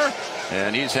Year,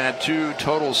 and he's had 2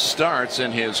 total starts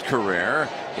in his career.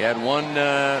 He had one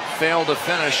fail to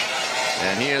finish,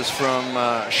 and he is from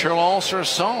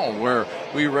Chalon-sur-Saône, where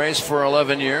we raced for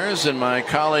 11 years, and my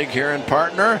colleague here and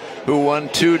partner who won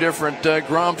 2 different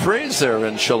Grand Prix there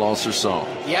in Chalon-sur-Saône.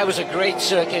 Yeah, it was a great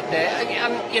circuit there,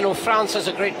 and you know, France has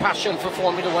a great passion for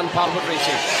Formula 1 powerboat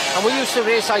racing, and we used to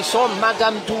race. I saw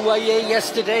Madame Douaye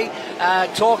yesterday,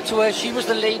 talk to her. She was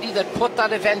the lady that put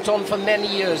that event on for many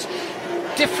years.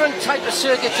 Different type of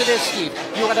circuit to this, Steve.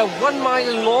 You had a 1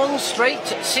 mile long straight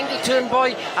single turn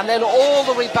boy, and then all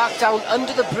the way back down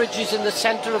under the bridges in the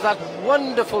centre of that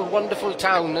wonderful, wonderful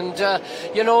town. And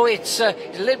you know, it's a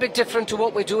little bit different to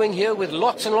what we're doing here, with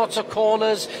lots and lots of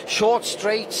corners, short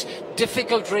straights,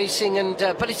 difficult racing, and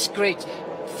but it's great.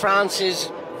 France is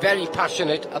very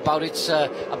passionate about its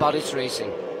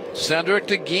racing. Cedric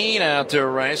de Guin out there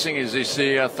racing as you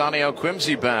see Thani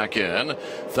O'Quimsey back in.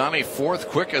 Thani 4th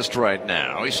quickest right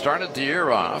now. He started the year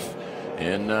off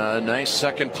in a nice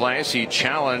 2nd place. He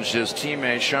challenged his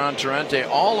teammate Sean Torrente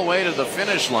all the way to the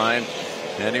finish line,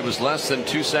 and he was less than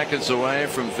 2 seconds away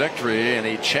from victory, and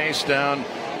he chased down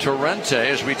Torrente.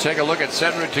 As we take a look at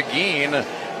Cedric de Guin,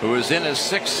 who is in his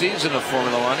 6th season of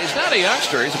Formula 1. He's not a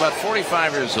youngster. He's about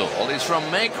 45 years old. He's from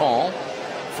Macon,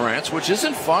 France, which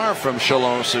isn't far from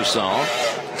Chalon-sur-Saône,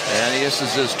 and this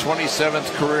is his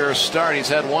 27th career start. He's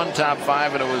had 1 top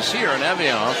 5, and it was here in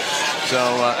Evian.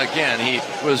 So again, he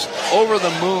was over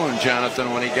the moon,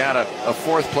 Jonathan, when he got a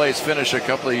 4th place finish a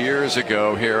couple of years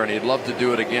ago here, and he'd love to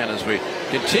do it again. As we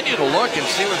continue to look and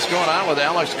see what's going on with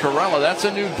Alex Corella, that's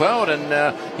a new boat, and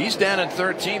he's down in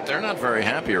 13th. They're not very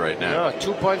happy right now. No,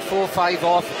 2.45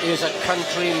 off is a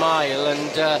country mile,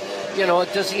 and you know,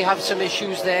 does he have some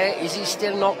issues there? Is he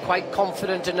still not quite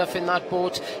confident enough in that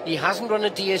boat? He hasn't run a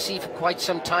DSE for quite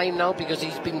some time now, because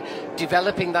he's been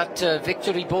developing that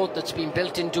Victory boat that's been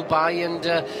built in Dubai, and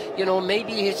you know,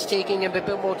 maybe it's taking him a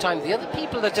bit more time. The other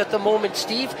people that at the moment,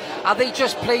 Steve, are they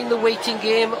just playing the waiting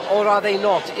game, or are they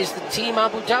not? Is the Team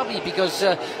Abu Dhabi, because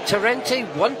Torrente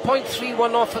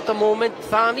 1.31 off at the moment,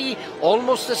 Thani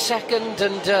almost a second,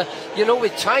 and you know,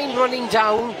 with time running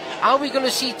down, are we going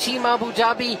to see Team Abu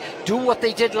Dhabi do what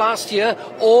they did last year,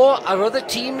 or are other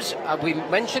teams, we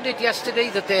mentioned it yesterday,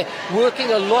 that they're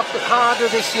working a lot harder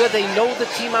this year? They know that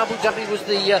Team Abu Dhabi was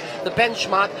the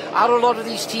benchmark. Are a lot of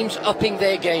these teams upping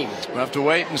their game? We'll have to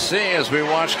wait and see as we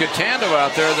watch Catando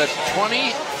out there, the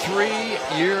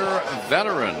 23-year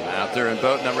veteran out there in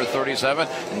boat number 37.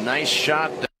 Nice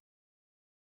shot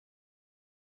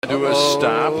to a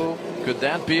stop. Could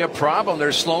that be a problem?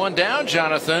 They're slowing down,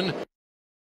 Jonathan.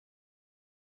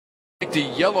 The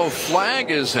yellow flag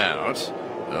is out.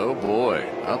 Oh boy,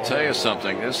 I'll tell you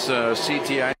something. This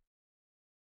CTI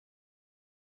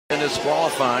in this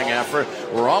qualifying effort,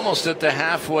 we're almost at the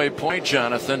halfway point,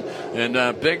 Jonathan,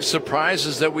 and big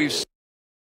surprises that we've seen.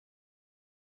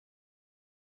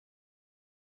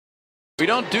 We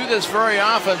don't do this very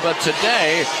often, but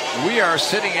today we are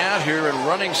sitting out here and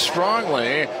running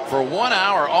strongly for 1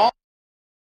 hour. All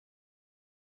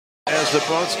as the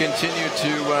boats continue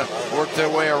to work their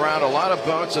way around. A lot of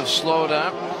boats have slowed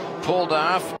up, pulled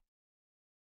off.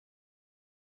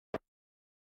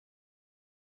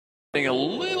 Getting a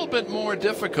little bit more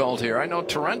difficult here. I know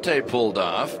Torrente pulled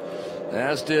off,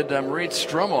 as did Marit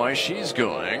Stromoy. She's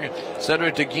going.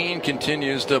 Cedric de Guin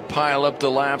continues to pile up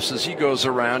the laps as he goes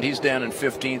around. He's down in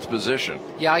 15th position.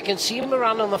 Yeah, I can see him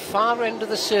around on the far end of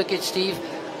the circuit, Steve.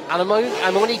 And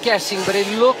I'm only guessing, but it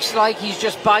looks like he's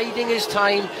just biding his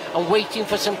time and waiting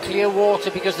for some clear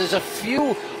water, because there's a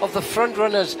few of the front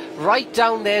runners right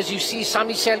down there. As you see,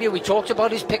 Sami Sellier, we talked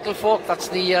about his pickle fork. That's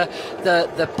the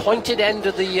pointed end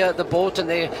of the boat, and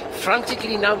they're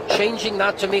frantically now changing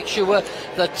that to make sure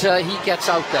that he gets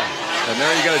out there. And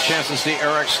there you get a chance to see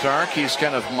Eric Stark. He's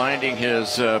kind of minding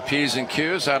his P's and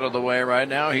Q's out of the way right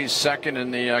now. He's second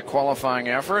in the qualifying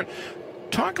effort.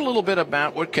 Talk a little bit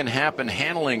about what can happen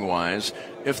handling-wise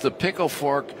if the pickle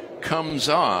fork comes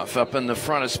off up in the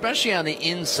front, especially on the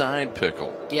inside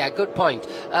pickle. Yeah, good point.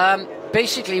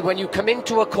 Basically, when you come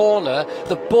into a corner,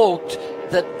 the boat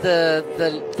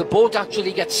the boat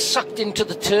actually gets sucked into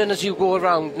the turn as you go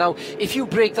around. Now, if you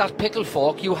break that pickle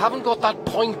fork, you haven't got that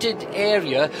pointed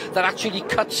area that actually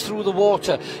cuts through the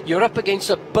water. You're up against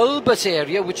a bulbous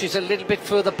area, which is a little bit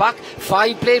further back.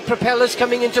 5-blade propellers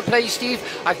coming into play, Steve.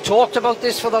 I've talked about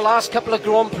this for the last couple of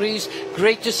Grand Prix.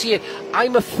 Great to see it.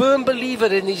 I'm a firm believer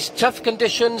in these tough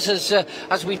conditions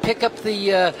as we pick up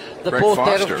the boat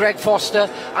there of Greg Foster.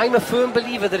 I'm a firm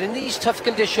believer that in these tough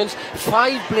conditions,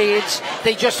 5 blades,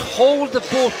 they just hold the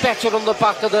boat better on the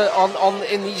back of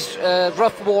in these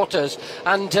rough waters.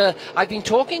 And I've been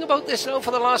talking about this now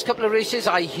for the last couple of races.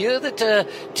 I hear that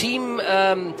Team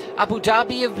Abu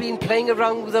Dhabi have been playing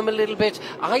around with them a little bit.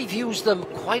 I've used them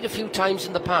quite a few times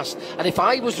in the past, and if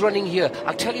I was running here,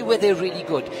 I'll tell you where they're really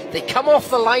good. They come off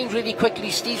the line really quickly,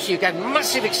 Steve, so you get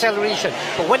massive acceleration,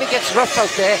 but when it gets rough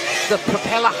out there, the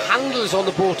propeller handles on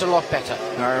the boat a lot better.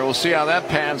 All right, we'll see how that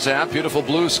pans out. Beautiful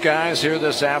blue skies here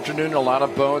this afternoon. A lot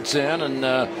of boats in, and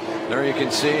there you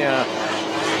can see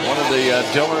one of the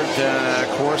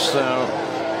Dillard course.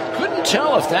 Couldn't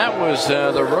tell if that was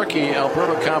the rookie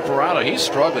Alberto Camperado. He's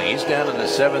struggling. He's down in the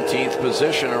 17th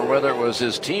position, or whether it was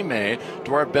his teammate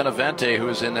Duarte Benavente who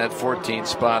is in that 14th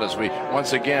spot, as we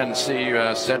once again see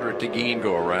Cedric Deguine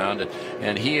go around,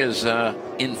 and he is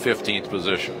in 15th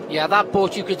position. Yeah, that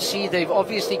boat, you could see they've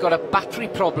obviously got a battery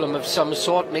problem of some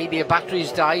sort. Maybe a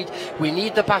battery's died. We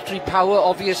need the battery power,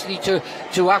 obviously,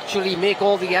 to actually make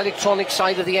all the electronic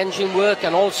side of the engine work,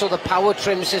 and also the power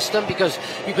trim system, because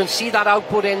you can see that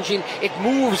outboard engine, it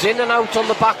moves in and out on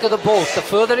the back of the boat. The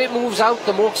further it moves out,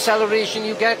 the more acceleration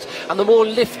you get and the more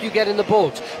lift you get in the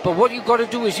boat. But what you've got to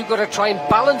do is you've got to try and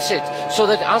balance it so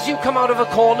that as you come out of a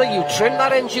corner, you trim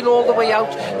that engine all the way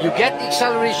out, you get the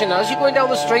acceleration. As you're going down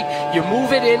the straight, you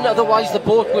move it in, otherwise the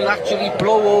boat will actually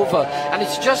blow over. And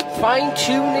it's just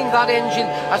fine-tuning that engine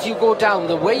as you go down.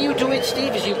 The way you do it,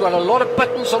 Steve, is you've got a lot of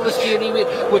buttons on the steering wheel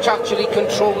which actually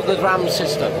control the ram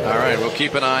system. All right, we'll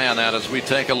keep an eye on that as we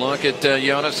take a look at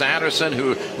Jonas Anderson,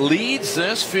 who leads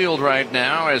this field right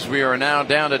now, as we are now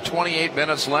down to 28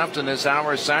 minutes left in this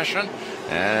hour session.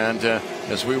 And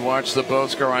as we watch the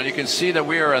boats go around, you can see that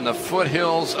we are in the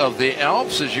foothills of the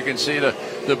Alps. As you can see,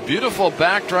 the beautiful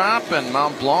backdrop and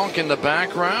Mont Blanc in the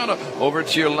background. Over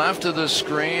to your left of the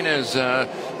screen is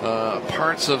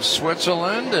parts of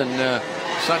Switzerland, and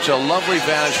such a lovely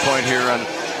vantage point here on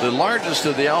the largest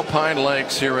of the alpine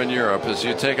lakes here in Europe. As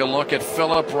you take a look at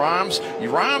Philip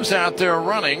Rams out there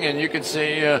running, and you can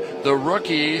see the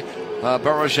rookie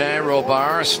Barogin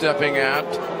Robart stepping out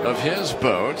of his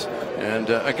boat.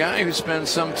 And a guy who spends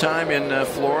some time in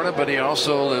Florida, but he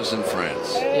also lives in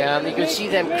France. Yeah, and you can see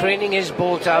them craning his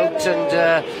boat out,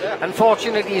 and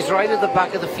unfortunately he's right at the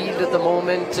back of the field at the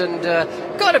moment, and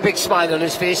got a big smile on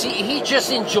his face. He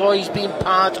just enjoys being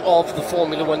part of the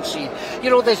Formula One scene.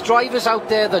 You know, there's drivers out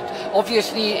there that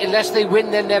obviously, unless they win,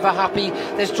 they're never happy.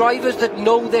 There's drivers that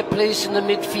know their place in the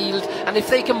midfield, and if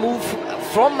they can move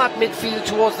from that midfield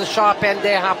towards the sharp end,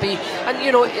 they're happy. And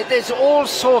you know, there's all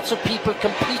sorts of people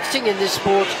competing in this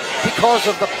sport because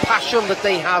of the passion that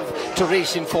they have to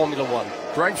race in Formula One.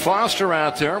 Greg Foster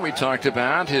out there, we talked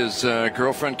about his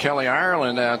girlfriend Kelly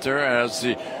Ireland out there as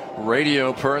the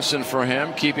radio person for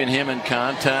him, keeping him in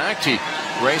contact. He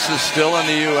races still in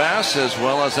the U.S. as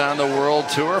well as on the World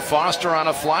Tour. Foster on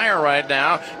a flyer right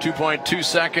now, 2.2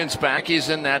 seconds back. He's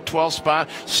in that 12th spot,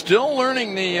 still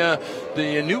learning the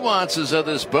nuances of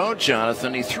this boat,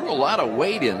 Jonathan. He threw a lot of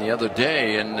weight in the other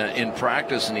day in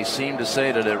practice, and he seemed to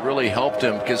say that it really helped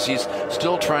him because he's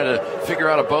still trying to figure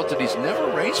out a boat that he's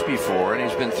never raced before, and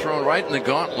he's been thrown right in the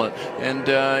gauntlet,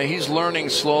 and he's learning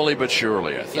slowly but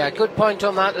surely, I think. Yeah, good point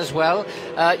on that as well.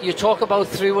 You talk about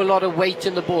threw a lot of weight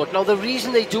in the boat. Now, the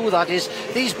reason they do that is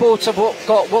these boats have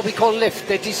got what we call lift.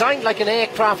 They're designed like an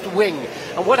aircraft wing,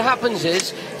 and what happens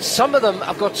is some of them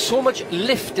have got so much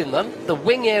lift in them, the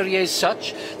wing area is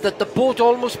such that the boat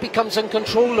almost becomes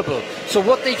uncontrollable. So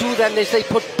what they do then is they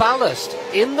put ballast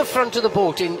in the front of the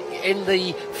boat, in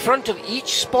the front of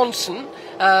each sponson,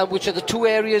 which are the two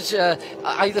areas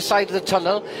either side of the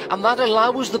tunnel, and that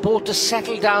allows the boat to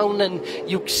settle down, and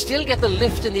you still get the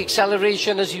lift and the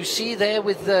acceleration, as you see there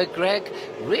with Greg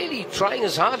really trying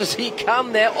as hard as he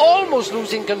can there, almost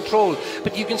losing control,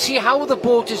 but you can see how the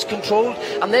boat is controlled,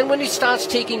 and then when it starts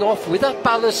taking off with that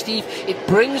ballast, Steve, it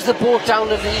brings the boat down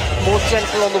a little more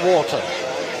gentle on the water.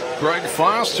 Greg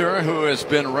Foster, who has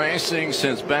been racing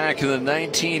since back in the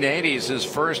 1980s, his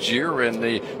first year in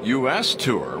the U.S.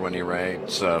 Tour when he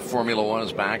raced Formula One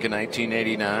is back in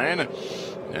 1989.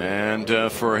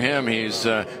 And for him, he's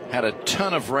had a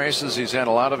ton of races. He's had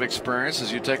a lot of experience.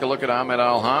 As you take a look at Ahmed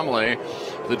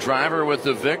Al-Hamli, the driver with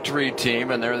the victory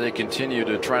team, and there they continue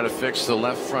to try to fix the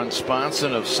left front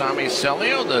sponson of Sami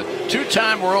Seljo, the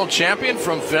two-time world champion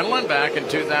from Finland back in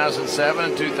 2007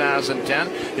 and 2010.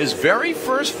 His very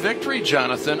first victory,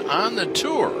 Jonathan, on the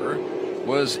tour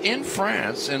was in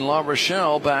France, in La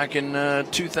Rochelle, back in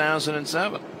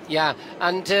 2007. Yeah,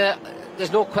 and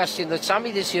there's no question that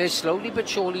Sami this year is slowly but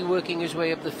surely working his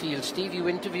way up the field. Steve, you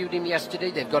interviewed him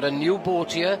yesterday. They've got a new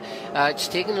boat here. It's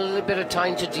taken a little bit of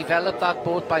time to develop that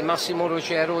boat by Massimo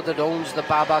Rogero, that owns the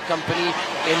Baba company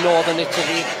in northern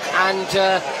Italy.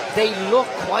 And they look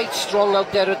quite strong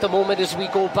out there at the moment as we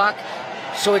go back.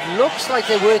 So it looks like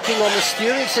they're working on the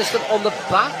steering system on the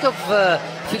back of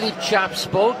Philippe Chapp's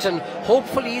boat, and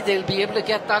hopefully they'll be able to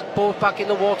get that boat back in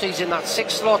the water. He's in that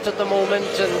 6th slot at the moment,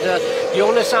 and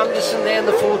Jonas Andersen there in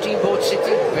the 14 boat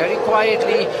sitting very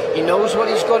quietly. He knows what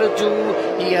he's got to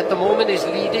do. He at the moment is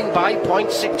leading by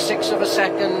 0.66 of a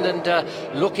second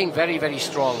and looking very, very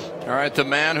strong. All right, the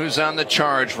man who's on the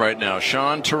charge right now,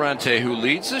 Sean Torrente, who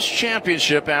leads this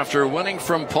championship after winning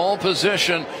from pole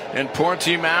position in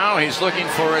Portimao. He's looking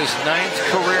for his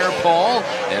 9th career pole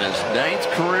and his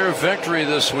 9th career victory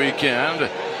this weekend.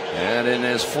 And in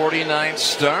his 49th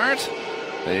start,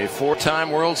 a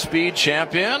 4-time world speed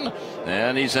champion.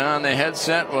 And he's on the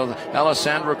headset with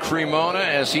Alessandro Cremona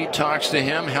as he talks to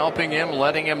him, helping him,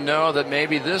 letting him know that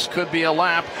maybe this could be a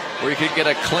lap where he could get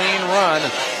a clean run.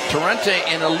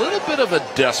 Torrente in a little bit of a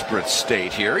desperate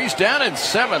state here. He's down in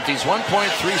 7th. He's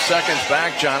 1.3 seconds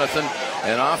back, Jonathan.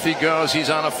 And off he goes. He's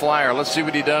on a flyer. Let's see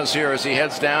what he does here as he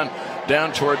heads down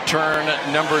toward turn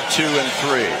number 2 and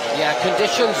 3. Yeah,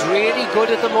 conditions really good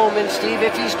at the moment, Steve.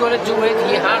 If he's going to do it,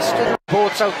 he has to.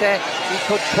 Boats out there, he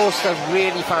could post a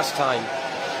really fast time.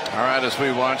 All right, as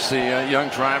we watch the young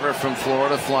driver from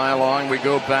Florida fly along, we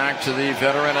go back to the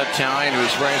veteran Italian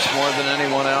who's raced more than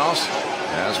anyone else.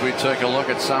 As we take a look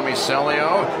at Sami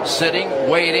Seljo, sitting,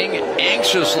 waiting,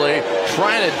 anxiously,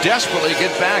 trying to desperately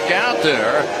get back out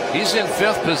there. He's in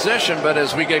 5th position, but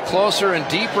as we get closer and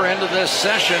deeper into this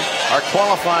session, our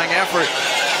qualifying effort,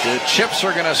 the chips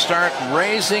are going to start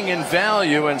raising in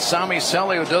value, and Sami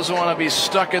Seljo doesn't want to be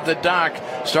stuck at the dock,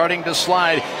 starting to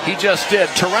slide. He just did.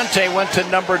 Torrente went to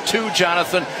number 2,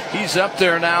 Jonathan. He's up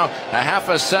there now, a half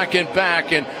a second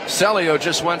back, and Seljo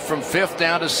just went from 5th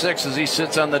down to 6th as he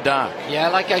sits on the dock. Yeah,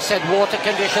 like I said, water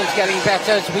conditions getting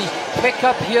better as we pick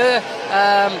up here.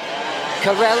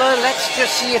 Carella, let's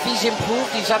just see if he's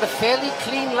improved. He's had a fairly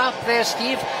clean lap there,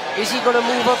 Steve. Is he going to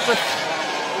move up with...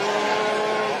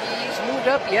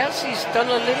 up, yes, he's done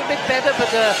a little bit better, but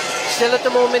still at the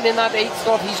moment in that 8th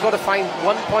slot, he's got to find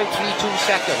 1.32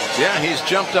 seconds. Yeah, he's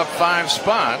jumped up 5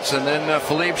 spots, and then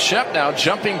Philippe Chappe now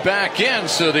jumping back in.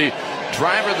 So the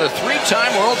driver, the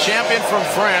 3-time world champion from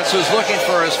France, who's looking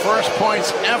for his first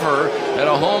points ever at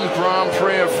a home Grand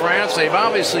Prix of France. They've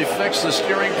obviously fixed the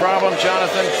steering problem,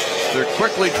 Jonathan. They're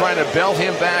quickly trying to belt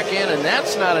him back in, and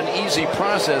that's not an easy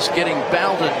process, getting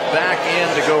belted back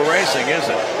in to go racing, is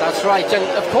it? That's right, and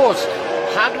of course,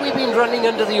 had we been running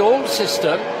under the old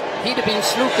system, he'd have been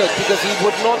snookered because he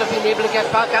would not have been able to get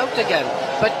back out again.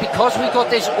 But because we got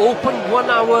this open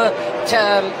 1-hour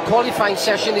qualifying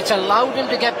session, it's allowed him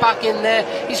to get back in there.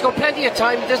 He's got plenty of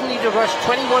time. He doesn't need to rush.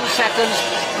 21 seconds.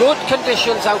 Good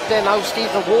conditions out there now, Steve.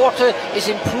 The water is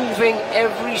improving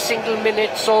every single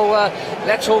minute. So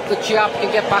let's hope that Chiap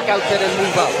can get back out there and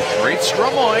move up. Great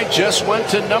Stromoy just went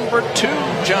to number 2,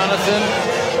 Jonathan.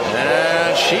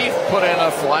 And she put in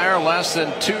a flyer less than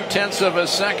 0.2 of a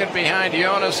second behind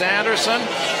Jonas Andersen.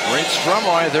 Great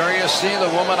Stromoy, there you see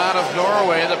the woman out of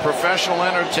Norway, the professional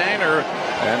entertainer.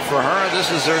 And for her,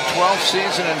 this is her 12th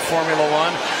season in Formula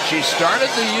One. She started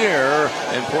the year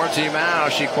in Portimao.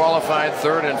 She qualified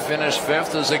 3rd and finished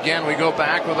 5th. As again, we go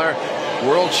back with our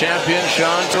world champion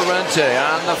Sean Torrente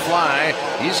on the fly.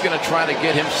 He's going to try to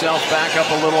get himself back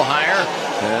up a little higher.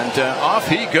 And off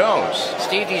he goes.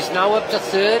 Steve, he's now up to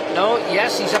 3rd. No,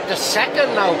 yes, he's up to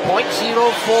 2nd now,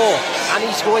 0.04. And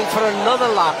he's going for another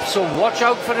lap. So watch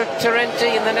out for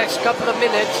Torrente in the next couple of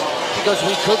minutes, because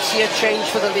we could see a change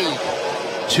for the lead.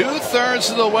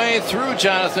 2/3 of the way through,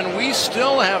 Jonathan. We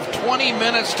still have 20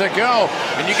 minutes to go,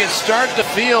 and you can start to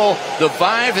feel the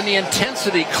vibe and the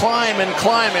intensity climb and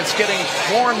climb. It's getting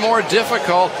more and more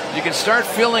difficult. You can start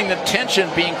feeling the tension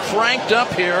being cranked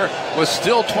up here with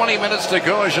still 20 minutes to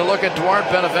go as you look at Duarte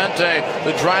Benavente,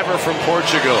 the driver from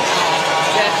Portugal.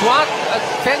 Duarte, a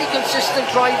fairly consistent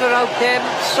driver out there,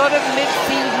 sort of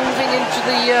midfield moving into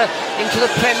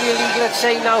the Premier League, let's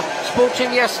say. Now, spoke to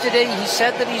him yesterday. He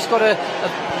said that he's got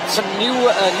some new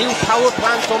power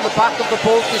plant on the back of the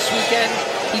boat this weekend.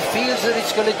 He feels that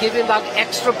it's going to give him that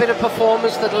extra bit of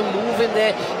performance that'll move him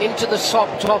there into the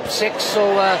top six. So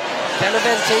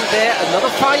Benavente there, another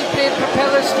 5-blade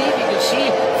propeller, Steve. You can see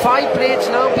 5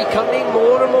 blades now becoming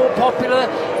more and more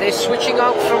popular. They're switching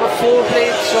out from a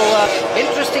 4-blade. So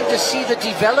interesting to see the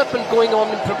development going on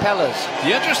in propellers.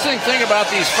 The interesting thing about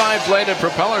these 5-bladed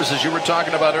propellers, as you were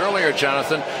talking about earlier,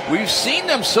 Jonathan, we've seen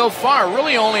them so far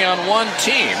really only on one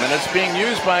team, and it's being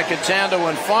used by Catando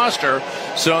and Foster.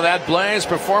 So that Blaze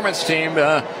Performance team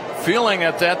feeling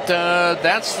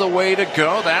that's the way to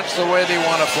go. That's the way they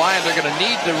want to fly, and they're going to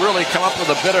need to really come up with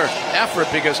a better effort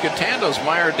because Catando's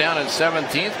mired down in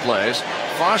 17th place.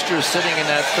 Foster's sitting in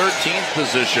that 13th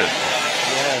position.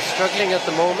 Yeah, struggling at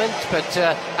the moment, but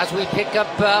as we pick up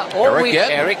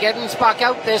Eric Eddin's back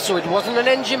out there, so it wasn't an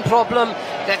engine problem.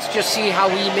 Let's just see how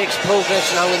he makes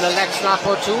progress now in the next lap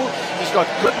or two. He's got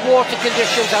good water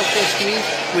conditions out there, Steve.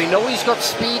 We know he's got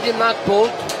speed in that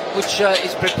boat, which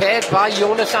is prepared by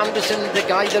Jonas Andersson, the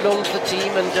guy that owns the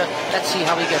team, and let's see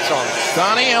how he gets on.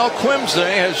 Donnie Alquimze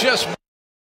has just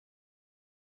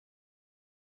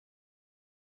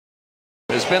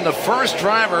been the first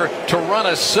driver to run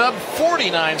a sub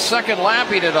 49-second lap.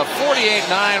 He did a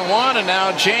 48.91, and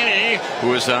now Chaine,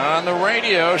 who is on the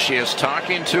radio, she is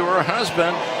talking to her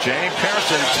husband, Jamie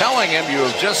Pearson, telling him, you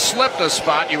have just slipped a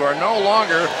spot. You are no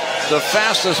longer the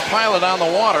fastest pilot on the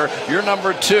water. You're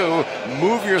number 2.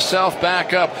 Move yourself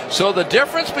back up. So the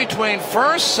difference between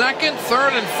first, second,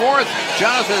 third, and fourth,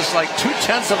 Jonathan, is like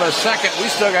 0.2 of a second. We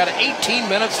still got 18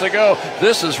 minutes to go.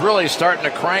 This is really starting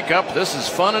to crank up. This is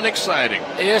fun and exciting.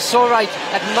 Yes, all right.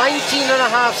 At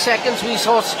 19.5 seconds, we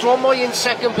saw Stromoy in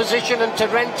second position and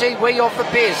Torrente way off the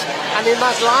pace. And in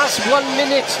that last 1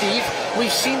 minute, Steve,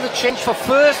 we've seen the change for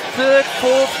first, third,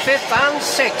 fourth, fifth, and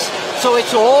sixth. So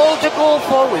it's all to go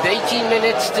for with 18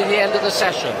 minutes to the end of the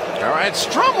session. All right,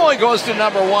 Stromoy goes to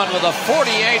number 1 with a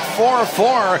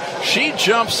 48.44. She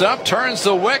jumps up, turns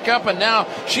the wick up, and now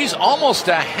she's almost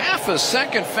a half a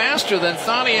second faster than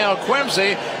Thani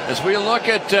Alquimze. As we look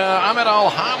at Ahmed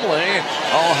Al-Hamli,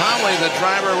 the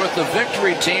driver with the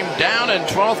victory team, down in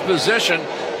 12th position.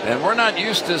 And we're not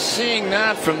used to seeing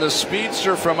that from the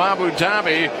speedster from Abu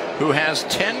Dhabi, who has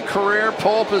 10 career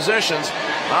pole positions.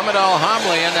 Ahmed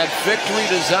Al-Hamli in that victory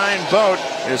design boat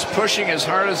is pushing as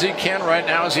hard as he can right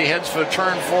now as he heads for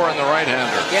turn 4 in the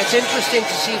right-hander. Yeah, it's interesting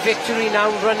to see Victory now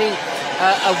running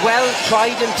a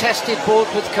well-tried and tested boat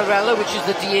with Carella, which is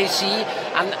the DAC,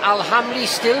 and Al-Hamli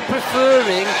still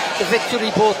preferring the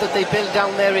Victory boat that they built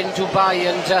down there in Dubai.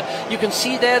 And you can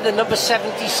see there the number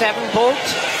 77 boat.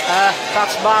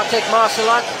 That's Martek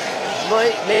Marcelak.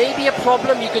 Maybe a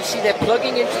problem. You can see they're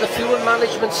plugging into the fuel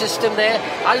management system there.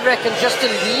 I reckon just to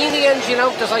lean the engine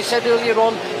out, as I said earlier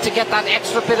on, to get that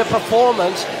extra bit of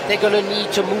performance, they're going to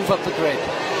need to move up the grid.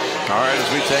 All right,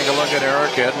 as we take a look at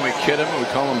Eric Edden, we kid him, we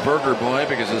call him Burger Boy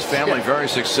because his family, very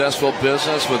successful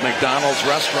business with McDonald's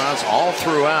restaurants all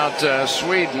throughout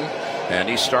Sweden. And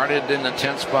he started in the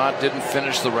 10th spot, didn't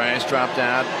finish the race, dropped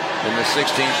out in the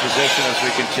 16th position as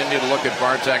we continue to look at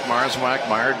Bartek Marzwak,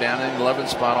 mired down in the 11th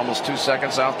spot, almost 2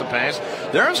 seconds off the pace.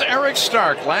 There's Eric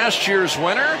Stark, last year's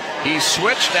winner. He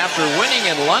switched after winning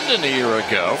in London a year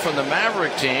ago from the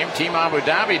Maverick team. Team Abu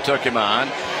Dhabi took him on.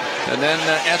 And then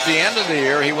at the end of the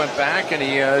year, he went back and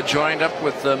he joined up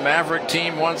with the Maverick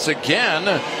team once again.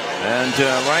 And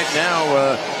right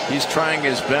now, he's trying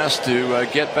his best to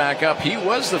get back up. He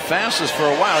was the fastest for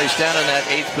a while. He's down in that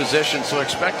 8th position, so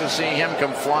expect to see him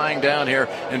come flying down here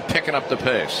and picking up the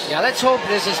pace. Yeah, let's hope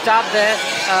there's a start there.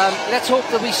 Let's hope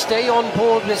that we stay on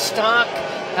board with Stark.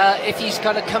 If he's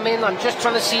going to come in, I'm just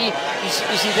trying to see,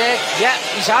 is he there? Yeah,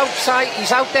 he's outside.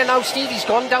 He's out there now, Steve. He's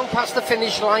gone down past the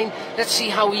finish line. Let's see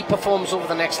how he performs over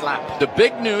the next lap. The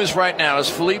big news right now is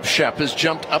Philippe Shep has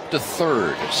jumped up to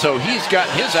 3rd. So he's got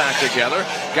his act together,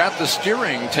 got the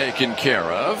steering taken care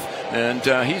of, and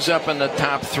he's up in the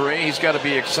top 3. He's got to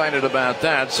be excited about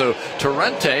that. So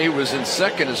Torrente, who was in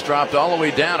 2nd, has dropped all the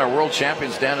way down. Our world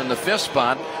champion's down in the 5th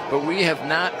spot. But we have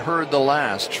not heard the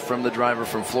last from the driver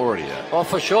from Florida yet. Oh,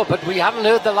 for sure. But we haven't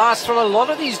heard the last from a lot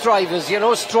of these drivers. You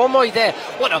know, Stromoy there,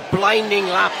 what a blinding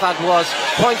lap that was.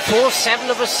 0.47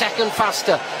 of a second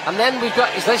faster. And then we've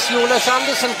got, is this Jonas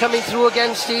Andersson coming through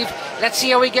again, Steve? Let's see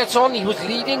how he gets on. He was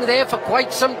leading there for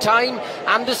quite some time.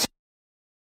 Andersson.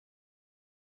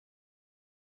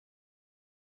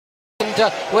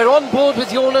 And we're on board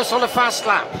with Jonas on a fast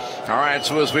lap. All right,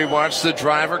 so as we watch the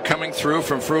driver coming through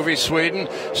from Fruvy, Sweden,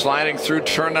 sliding through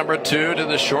turn number 2 to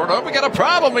the short. Oh, we got a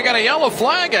problem. We got a yellow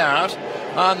flag out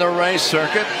on the race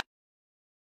circuit.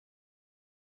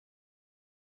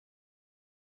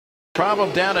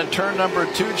 Problem down in turn number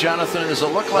 2, Jonathan. Does it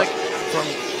look like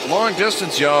from long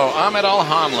distance, Ahmed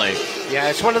Al-Hamli? Yeah,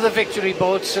 it's one of the victory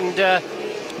boats, and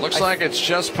looks like it's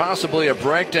just possibly a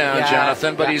breakdown,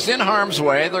 Jonathan, but he's in harm's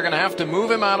way. They're going to have to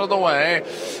move him out of the way,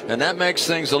 and that makes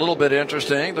things a little bit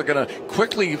interesting. They're going to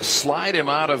quickly slide him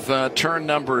out of turn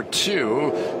number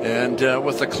 2, and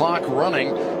with the clock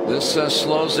running, this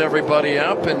slows everybody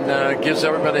up and gives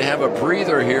everybody to have a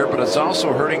breather here, but it's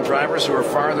also hurting drivers who are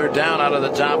farther down out of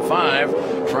the top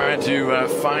 5, trying to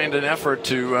find an effort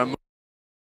to move.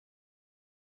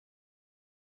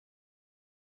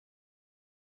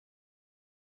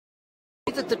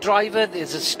 That the driver,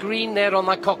 there's a screen there on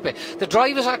that cockpit. The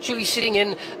driver's actually sitting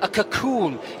in a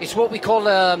cocoon. It's what we call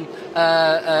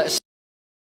a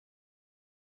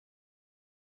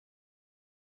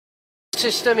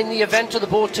system in the event of the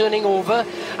boat turning over,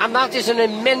 and that is an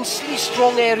immensely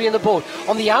strong area in the boat.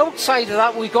 On the outside of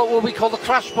that, we've got what we call the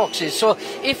crash boxes. So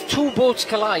if two boats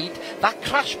collide, that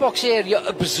crash box area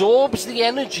absorbs the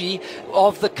energy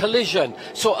of the collision.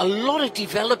 So a lot of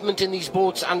development in these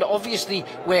boats, and obviously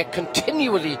we're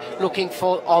continually looking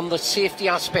for on the safety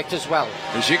aspect as well.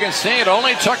 As you can see, it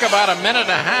only took about a minute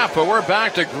and a half, but we're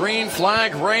back to green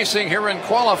flag racing here in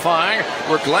qualifying.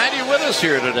 We're glad you're with us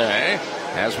here today,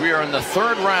 as we are in the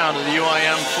 3rd round of the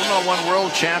UIM Formula 1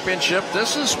 World Championship.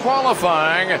 This is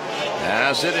qualifying,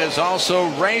 as it is also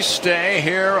race day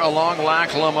here along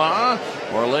Lac Le Mans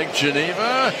or Lake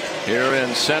Geneva here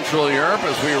in Central Europe,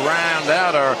 as we round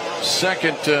out our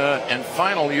 2nd and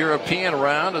final European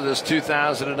round of this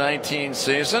 2019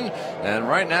 season. And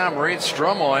right now, Marit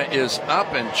Stromoy is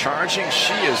up and charging.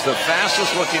 She is the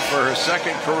fastest, looking for her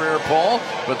 2nd career pole,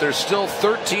 but there's still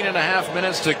 13 and a half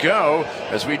minutes to go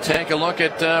as we take a look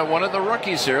at one of the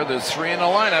rookies here. There's 3 in the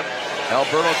lineup.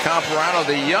 Alberto Camperano,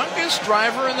 the youngest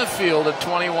driver in the field at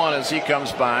 21 as he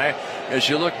comes by. As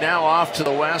you look now off to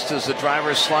the west as the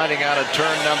driver's sliding out of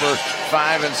turn number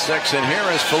 5 and 6. And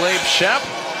here is Philippe Shep,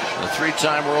 the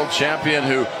 3-time world champion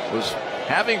who was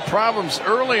having problems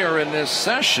earlier in this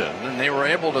session, and they were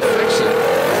able to fix it.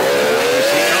 We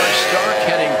see Eric Stark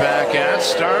heading back out.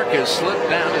 Stark has slipped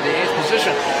down to the 8th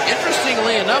position.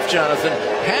 Interestingly enough, Jonathan,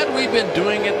 had we been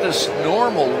doing it this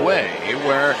normal way,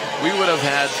 where we would have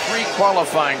had 3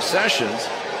 qualifying sessions,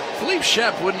 Philippe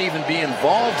Shep wouldn't even be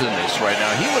involved in this right now.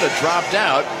 He would have dropped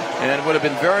out and would have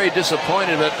been very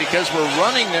disappointed, but because we're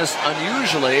running this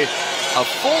unusually a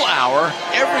full hour,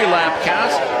 every lap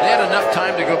counts, they had enough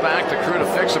time to go back, the crew, to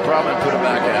fix the problem and put it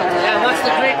back out. Yeah, and that's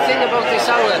the great thing about this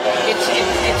hour.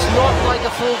 It's not like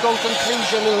a foregone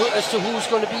conclusion as to who's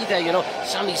going to be there. You know,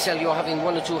 Sammy Selyo having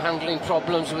 1 or 2 handling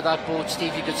problems with that boat,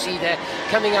 Steve, you could see there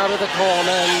coming out of the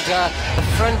corner, and the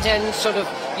front end sort of,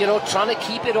 you know, trying to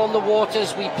keep it on the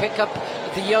waters. We pick up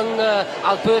the young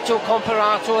Alberto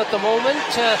Comparato at the moment.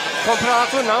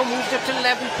 Comparato now moved up to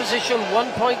 11th position,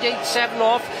 1.87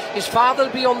 off. His father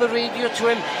will be on the radio to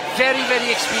him. Very,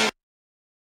 very experienced.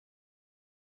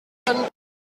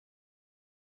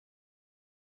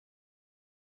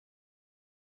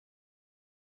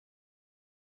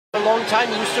 A long time,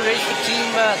 used to race the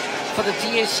team for the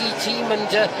DAC team,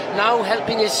 and now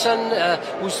helping his son,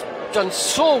 who's done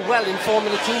so well in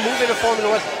Formula 2, moving to Formula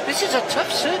 1. This is a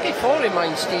tough circuit for him,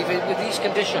 mind Steve, with these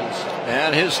conditions.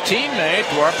 And his teammate,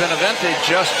 Duarte Benavente,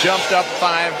 just jumped up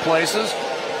 5 places,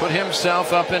 put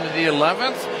himself up into the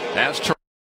 11th. That's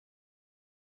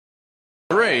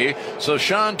 3. So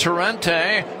Sean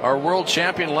Torrente, our world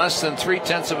champion, less than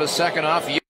 0.3 of a second off.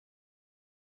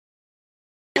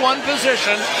 1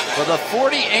 position for the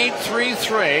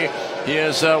 48.33. He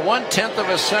is 1/10 of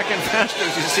a second faster.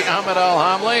 As you see Ahmed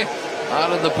Al-Hamli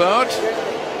out of the boat.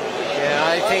 Yeah,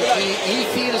 I think he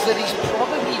feels that he's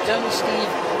probably done, Steve,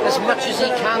 as much as he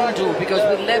can do, because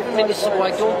with 11 minutes to go,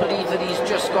 I don't believe that he's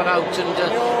just got out and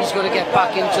he's going to get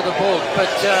back into the boat.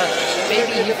 But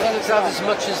maybe he feels that as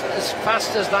much as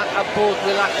fast as that boat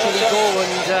will actually go,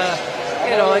 and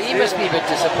you know, he must be a bit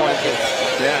disappointed.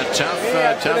 Yeah,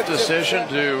 tough decision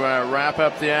to wrap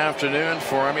up the afternoon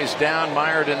for him. He's down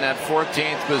mired in that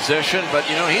 14th position, but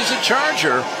you know, he's a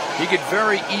charger. He could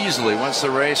very easily, once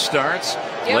the race starts,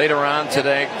 later on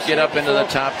today, get up into the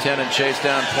top 10 and chase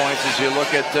down points. As you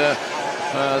look at the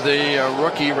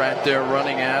rookie right there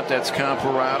running out, that's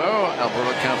Camperado,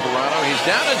 Alberto Camperado. He's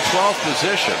down in 12th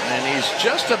position, and he's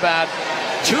just about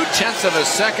 0.2 of a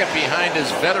second behind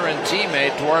his veteran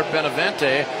teammate, Duarte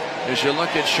Benavente. As you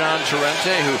look at Sean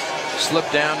Torrente, who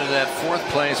slipped down to that 4th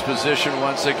place position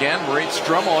once again. Marit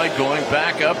Strumoy going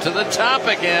back up to the top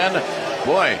again.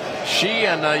 Boy, she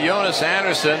and Jonas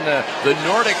Andersen, the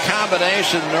Nordic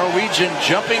combination, Norwegian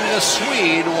jumping the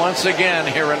Swede once again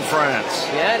here in France.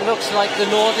 Yeah, it looks like the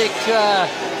Nordic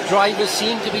drivers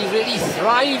seem to be really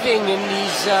thriving in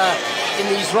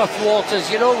these rough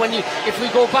waters. You know, if we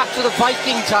go back to the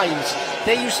Viking times,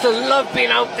 they used to love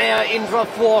being out there in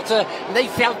rough water, and they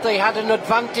felt they had an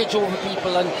advantage over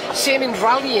people. And same in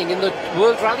rallying, in the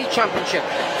World Rally Championship.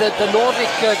 The Nordic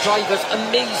drivers,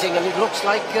 amazing, and it looks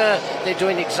like they're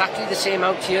doing exactly the same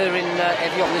out here in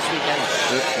Evian this weekend.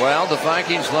 Well, the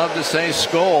Vikings love to say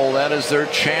Skål. That is their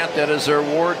chant, that is their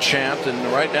war chant,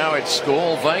 and right now it's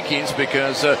Skål Vikings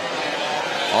because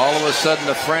all of a sudden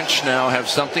the French now have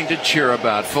something to cheer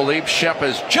about. Philippe Schepp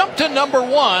has jumped to number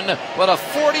 1 with a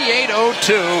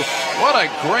 48.02. What a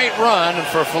great run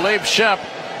for Philippe Schepp,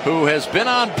 who has been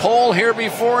on pole here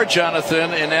before,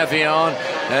 Jonathan, in Evian,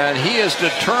 and he is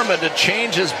determined to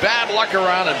change his bad luck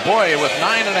around. And boy, with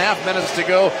 9.5 minutes to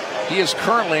go, he is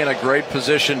currently in a great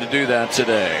position to do that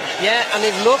today. Yeah, and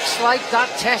it looks like that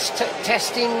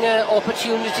testing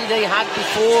opportunity they had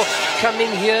before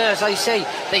coming here, as I say,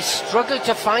 they struggled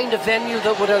to find a venue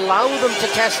that would allow them to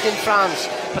test in France,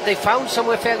 but they found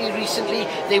somewhere fairly recently.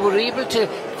 They were able to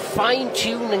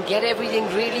fine-tune and get everything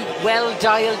really well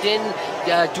dialed in,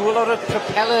 do a lot of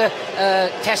propeller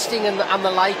testing and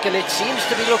the like, and it seems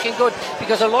to be looking good,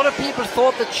 because a lot of people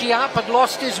thought that Chiap had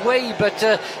lost his way, but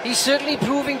he's certainly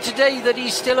proving today that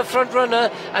he's still a front runner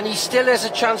and he still has a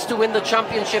chance to win the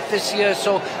championship this year.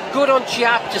 So good on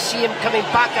Chiap to see him coming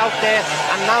back out there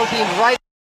and now being right.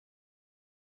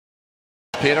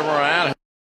 Peter Moran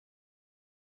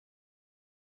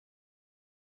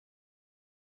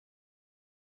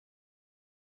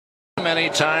many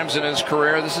times in his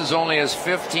career. This is only his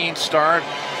 15th start,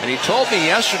 and he told me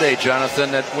yesterday,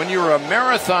 Jonathan, that when you're a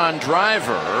marathon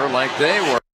driver like they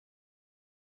were,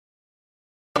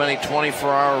 many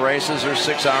 24-hour races or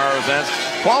 6-hour events,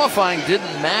 qualifying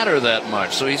didn't matter that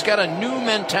much. So he's got a new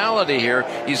mentality here.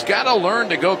 He's got to learn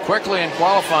to go quickly in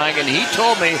qualifying, and he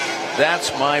told me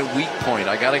that's my weak point.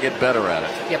 I got to get better at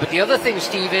it. Yeah, but the other thing,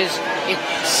 Steve, is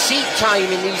seat time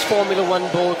in these Formula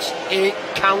One boats, it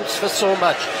counts for so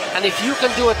much. And if you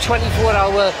can do a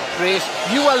 24-hour race,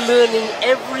 you are learning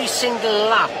every single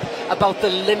lap about the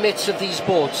limits of these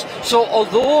boats. So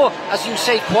although, as you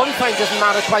say, qualifying doesn't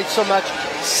matter quite so much,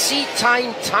 seat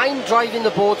time, time driving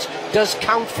the boats does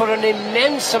count for an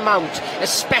immense amount,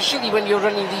 especially when you're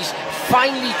running these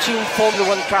finely tuned Formula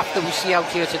One craft that we see out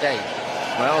here today.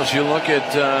 Well, as you look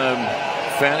at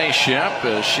Fanny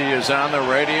Schepp, she is on the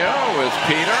radio with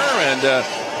Peter, and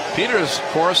Peter's, of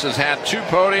course, has had 2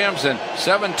 podiums and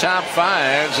 7 top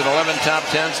 5s and 11 top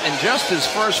 10s in just his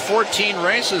first 14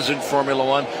 races in Formula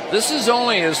One. This is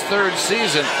only his 3rd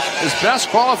season. His best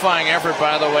qualifying effort,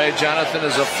 by the way, Jonathan,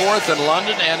 is a 4th in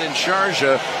London and in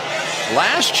Sharjah.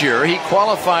 Last year, he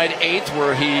qualified 8th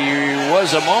where he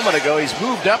was a moment ago. He's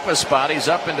moved up a spot. He's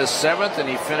up into 7th, and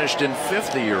he finished in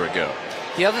 5th a year ago.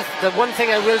 The one thing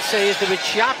I will say is that with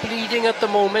Chiap leading at the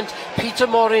moment, Peter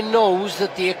Morin knows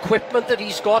that the equipment that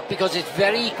he's got, because it's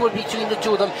very equal between the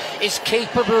two of them, is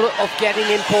capable of getting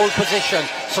in pole position.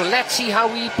 So let's see how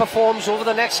he performs over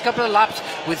the next couple of laps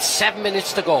with 7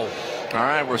 minutes to go. All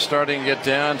right, we're starting to get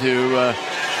down to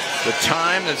the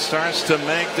time that starts to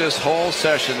make this whole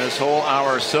session, this whole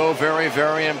hour, so very,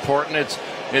 very important.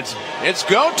 It's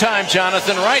go time,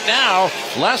 Jonathan, right now.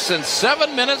 Less than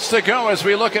 7 minutes to go as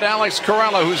we look at Alex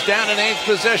Corella, who's down in 8th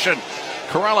position.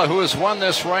 Corella, who has won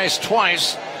this race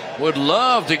twice, would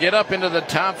love to get up into the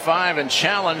top 5 and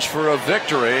challenge for a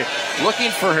victory,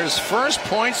 looking for his first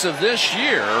points of this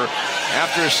year.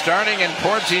 After starting in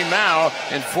Portimao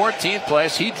in 14th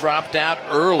place, he dropped out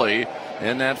early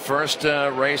in that first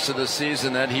race of the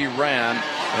season that he ran,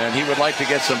 and he would like to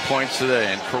get some points today.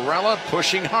 And Corella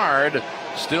pushing hard,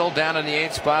 still down in the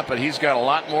 8th spot, but he's got a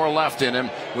lot more left in him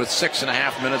with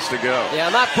 6.5 minutes to go. Yeah,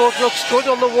 and that boat looks good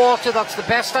on the water. That's the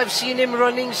best I've seen him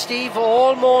running, Steve,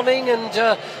 all morning.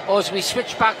 And as we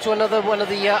switch back to another one of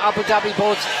the Abu Dhabi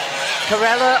boats,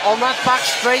 Corella on that back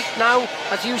straight now,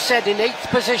 as you said, in 8th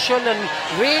position, and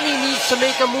really needs to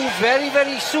make a move very,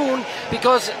 very soon,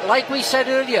 because like we said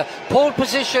earlier, pole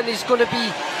position is going to be,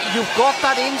 you've got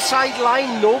that inside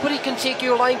line, nobody can take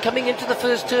your line coming into the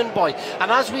first turn, boy.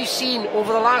 And as we've seen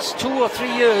over the last 2 or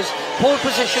 3 years, pole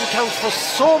position counts for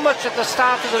so much at the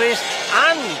start of the race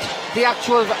and the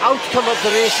actual outcome of the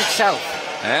race itself.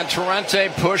 And Torrente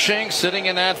pushing, sitting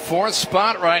in that 4th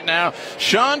spot right now.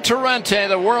 Sean Torrente,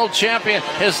 the world champion,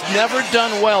 has never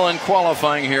done well in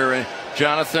qualifying here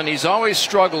Jonathan. He's always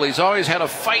struggled. He's always had a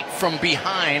fight from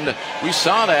behind. We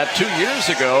saw that 2 years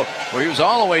ago where he was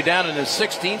all the way down in his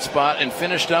 16th spot and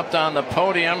finished up on the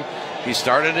podium. He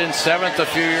started in 7th a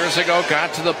few years ago,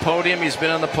 got to the podium. He's been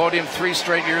on the podium 3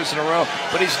 straight years in a row,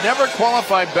 but he's never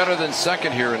qualified better than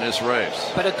 2nd here in this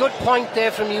race. But a good point there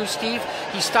from you, Steve.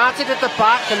 He started at the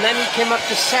back and then he came up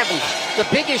to 7th. The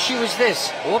big issue is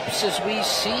this. Oops, as we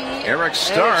see Eric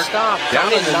Stark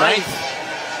down in the 9th.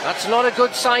 That's not a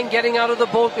good sign, getting out of the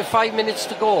boat with 5 minutes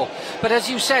to go. But as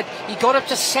you said, he got up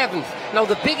to 7th. Now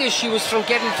the big issue is from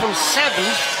getting from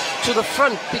 7th to the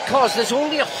front, because there's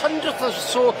only 100th or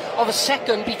so of a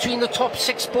second between the top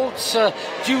 6 boats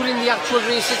during the actual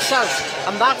race itself.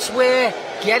 And that's where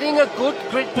getting a good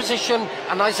grid position,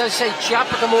 and as I say,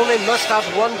 Chap at the moment must have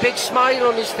one big smile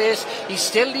on his face. He's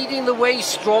still leading the way.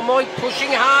 Stromoy pushing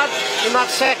hard in that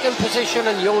 2nd position,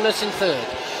 and Jonas in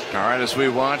 3rd. All right, as we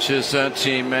watch his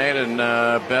teammate and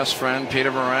best friend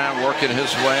Peter Moran working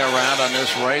his way around on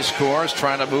this race course,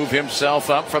 trying to move himself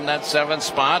up from that 7th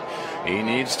spot. He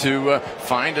needs to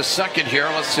find a 2nd here.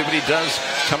 Let's see what he does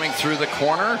coming through the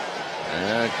corner.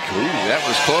 That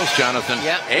was close, Jonathan.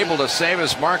 Yeah. Able to save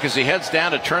his mark as he heads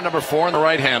down to turn number 4 in the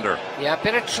right-hander. Yeah, a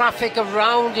bit of traffic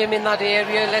around him in that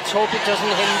area. Let's hope it doesn't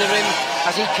hinder him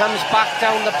as he comes back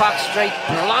down the back straight,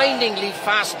 blindingly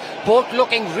fast. Boat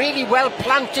looking really well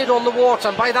planted on the water,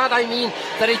 and by that I mean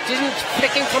that it isn't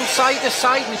flicking from side to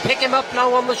side. We pick him up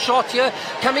now on the shot here,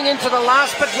 coming into the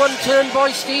last but one turn,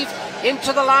 boy, Steve.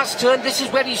 Into the last turn. This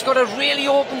is where he's got to really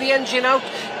open the engine out.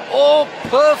 Oh,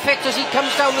 perfect as he comes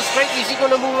down the straight. Is he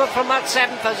going to move up from that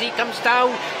 7th as he comes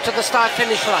down to the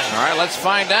start-finish line? All right, let's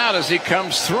find out as he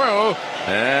comes through.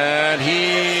 And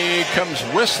he comes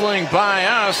whistling by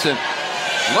us, and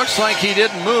looks like he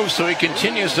didn't move, so he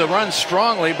continues to run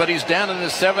strongly, but he's down in the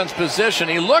 7th position.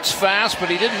 He looks fast, but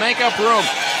he didn't make up room.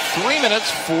 3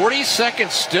 minutes, 40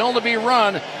 seconds still to be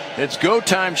run. It's go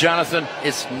time, Jonathan.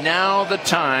 It's now the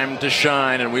time to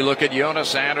shine. And we look at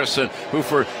Jonas Andersson, who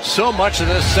for so much of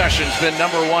this session has been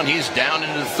number 1. He's down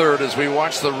into 3rd as we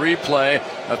watch the replay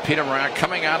of Peter Moran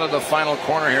coming out of the final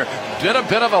corner here. Did a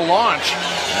bit of a launch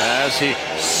as he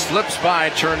slips by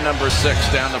turn number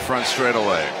 6 down the front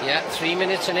straightaway. Yeah, 3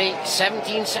 minutes and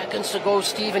 17 seconds to go,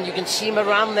 Stephen. You can see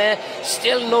Moran there.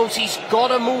 Still knows he's got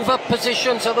to move up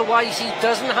positions, otherwise he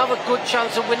doesn't have a good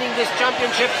chance of winning this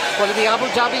championship. One of the Abu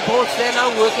Dhabi boats there now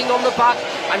working on the back.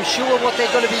 I'm sure what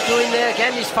they're going to be doing there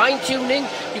again is fine-tuning.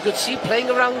 You could see playing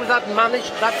around with that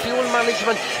fuel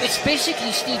management. It's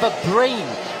basically, Steve, a brain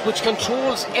which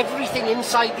controls everything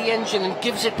inside the engine and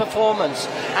gives it performance.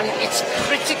 And it's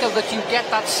critical that you get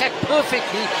that set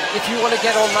perfectly if you want to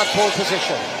get on that pole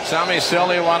position. Sami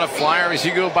Selly on a flyer as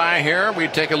you go by here. We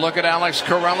take a look at Alex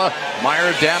Corella.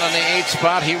 Meyer down in the 8th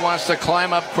spot. He wants to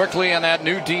climb up quickly in that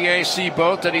new DAC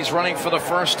boat that he's running for the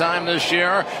first time this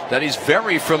year, that he's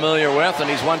very familiar with, and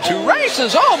he's won 2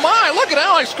 races. Oh my, look at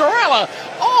Alex Corella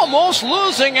almost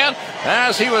losing it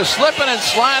as he was slipping and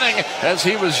sliding as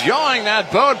he was yawing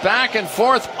that boat back and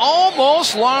forth.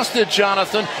 Almost lost it,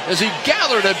 Jonathan, as he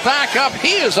gathered it back up.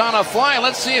 He is on a fly.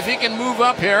 Let's see if he can move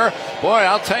up here. Boy,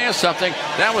 I'll tell you something.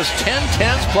 That was 10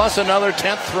 tenths plus another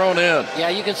 10th thrown in. Yeah,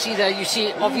 you can see there. You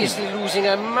see obviously losing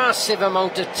a massive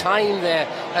amount of time there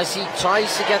as he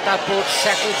tries to get that boat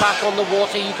settled back on the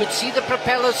water. You could see the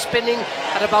propeller spinning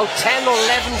at about 10 or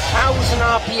 11,000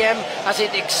 RPM as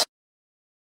it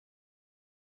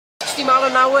 60 mile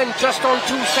an hour in just on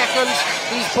 2 seconds.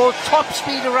 He's both top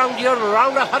speed around here,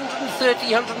 around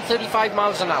 130, 135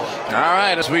 miles an hour. All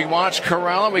right, as we watch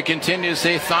Corella, we continue to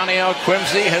see Thaniel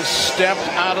Quimsey has stepped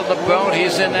out of the boat.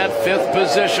 He's in that 5th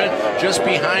position, just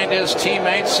behind his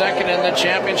teammate, 2nd in the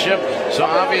championship. So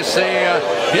obviously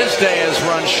his day is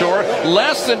run short.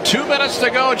 Less than 2 minutes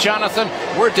to go, Jonathan.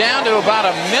 We're down to about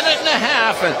a minute and a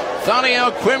half, and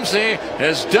Thaniel Quimsey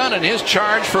has done in his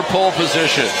charge for pole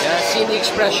position. Yeah, I've seen the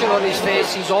expression on his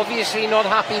face. He's obviously not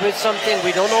happy with something.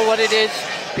 We don't know what it is,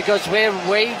 because we're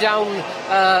way down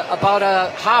about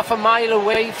half a mile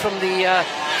away from the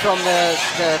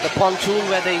pontoon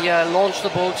where they launched the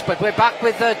boats. But we're back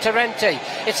with Terente.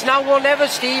 It's now or never,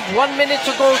 Steve. 1 minute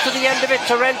to go to the end of it.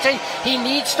 Terente, he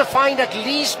needs to find at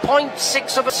least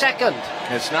 0.6 of a second.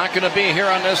 It's not going to be here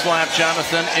on this lap,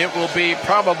 Jonathan. It will be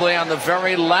probably on the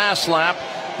very last lap.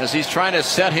 As he's trying to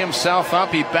set himself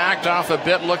up, he backed off a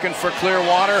bit looking for clear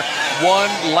water.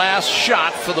 One last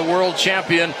shot for the world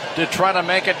champion to try to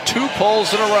make it 2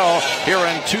 poles in a row here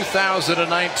in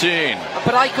 2019.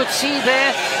 But I could see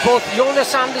there both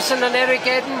Jonas Andersson and Eric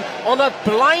Eden on a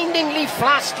blindingly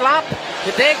fast lap.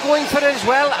 They're going for it as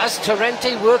well as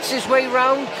Terente works his way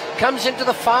round, comes into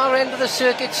the far end of the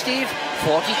circuit, Steve.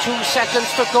 42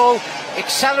 seconds to go.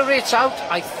 Accelerates out.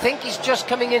 I think he's just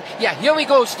coming in. Yeah, here we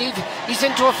go, Steve. He's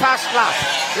into a fast lap.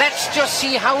 Let's just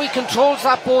see how he controls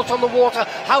that boat on the water,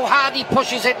 how hard he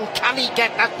pushes it, and can he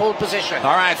get that pole position.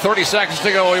 All right, 30 seconds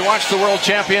to go. We watch the world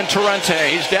champion Torrente.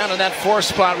 He's down in that 4th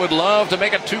spot. Would love to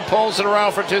make it 2 poles in a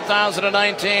row for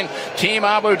 2019. Team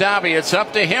Abu Dhabi. It's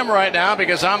up to him right now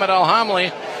because Ahmed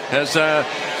Al-Hamli is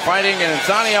fighting, and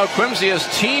Antonio Quimsey, his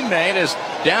teammate, is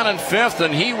down in 5th,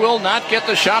 and he will not get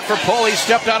the shot for pole. He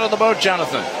stepped out of the boat,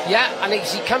 Jonathan. Yeah, and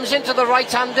as he comes into the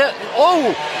right-hander,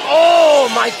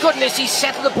 oh my goodness, he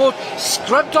settled the boat,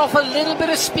 scrubbed off a little bit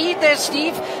of speed there,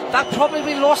 Steve. That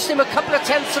probably lost him a couple of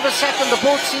tenths of a second. The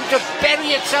boat seemed to bury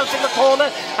itself in the corner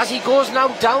as he goes now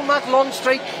down that long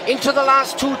straight into the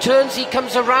last 2 turns. He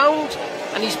comes around,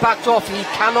 and he's backed off. He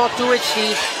cannot do it,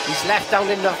 Steve. He's left down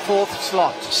in the 4th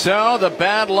slot. So the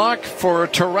bad luck for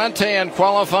Torrente in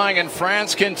qualifying in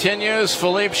France continues.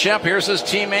 Philippe Shep, here's his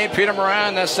teammate Peter Morin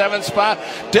in the 7th spot,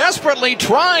 desperately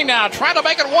trying to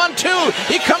make it 1-2.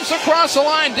 He comes across the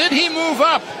line. Did he move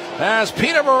up? As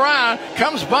Peter Morin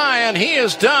comes by, and he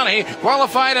is done. He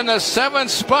qualified in the 7th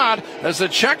spot as the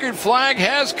checkered flag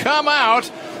has come out.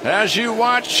 As you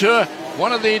watch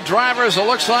one of the drivers, it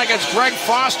looks like it's Greg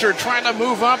Foster, trying to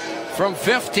move up from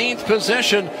 15th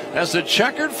position as the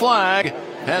checkered flag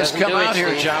has come out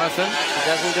here, Jonathan. He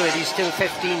doesn't do it. He's still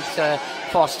 15th,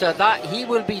 Foster. That he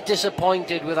will be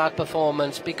disappointed with that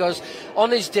performance, because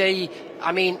on his day,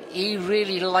 I mean, he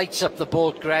really lights up the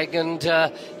boat, Greg, and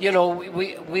you know,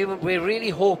 we're really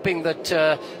hoping that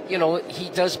you know, he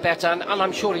does better, and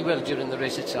I'm sure he will during the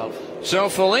race itself. So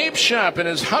Philippe Shep, in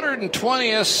his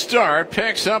 120th start,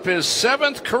 picks up his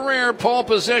 7th career pole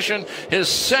position, his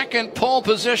 2nd pole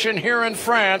position here in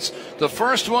France, the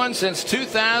first one since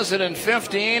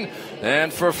 2015.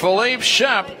 And for Philippe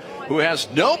Shep, who has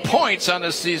no points on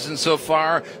the season so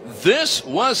far, this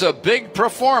was a big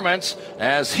performance,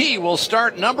 as he will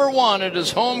start number 1 at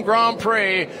his home Grand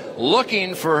Prix,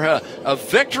 looking for a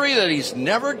victory that he's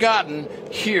never gotten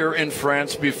here in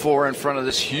France before, in front of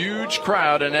this huge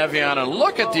crowd in Evian. And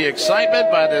look at the excitement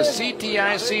by the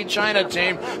CTIC China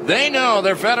team. They know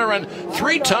their veteran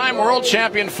 3-time world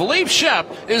champion Philippe Shep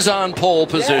is on pole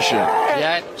position.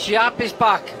 Yeah, Shep is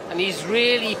back, and he's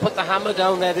really put the hammer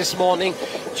down there this morning.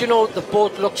 Do you know, the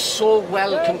boat looks so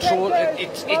well controlled.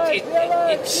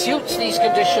 It suits these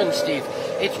conditions, Steve.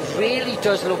 It really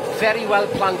does look very well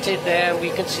planted there. We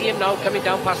can see him now coming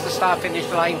down past the start-finish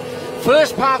line.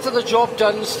 First part of the job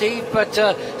done, Steve, but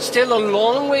still a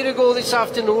long way to go this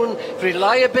afternoon.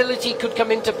 Reliability could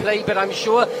come into play, but I'm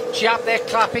sure Chap there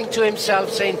clapping to himself,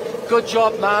 saying, good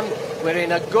job, man. We're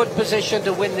in a good position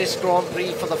to win this Grand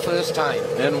Prix for the first time.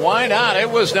 And why not?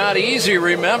 It was not easy.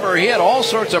 Remember, he had all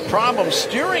sorts of problems,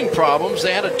 steering problems.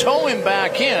 They had to tow him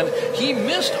back in. He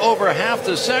missed over half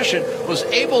the session, was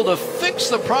able to fix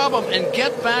the problem and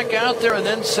get back out there and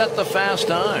then set the fast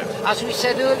time. As we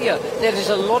said earlier, there is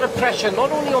a lot of pressure, not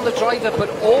only on the driver,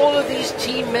 but all of these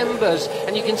team members.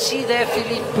 And you can see there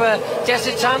Philippe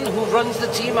Desitan, who runs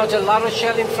the team out of La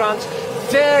Rochelle in France,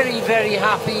 very, very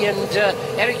happy. And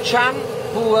Eric Chan,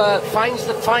 who finds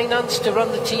the finance to run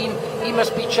the team, he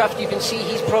must be chuffed. You can see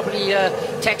he's probably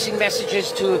texting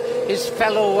messages to his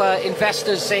fellow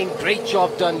investors saying, great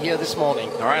job done here this morning.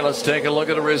 All right, let's take a look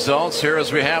at the results here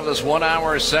as we have this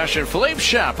 1-hour session. Philippe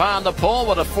Shep on the pole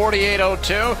with a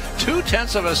 48.02,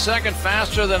 0.2 of a second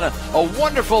faster than a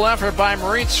wonderful effort by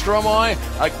Marit Stromoy.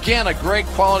 Again, a great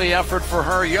quality effort for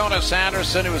her. Jonas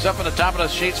Anderson, who was up at the top of the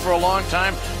sheets for a long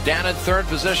time, down in 3rd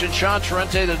position. Sean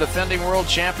Torrente, the defending world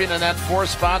champion, in that 4th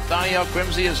spot. Daniel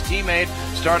Quimsey, his teammate,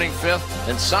 starting 5th.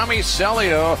 And Sami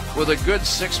Celio with a good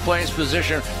 6th place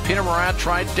position. Peter Morin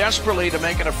tried desperately to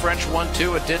make it a French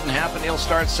 1-2. It didn't happen. He'll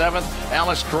start 7th.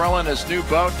 Alex Carella in his new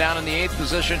boat down in the 8th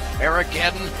position. Eric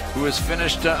Eden, who has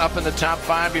finished up in the top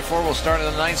 5 before, will start in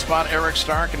the 9th spot. Eric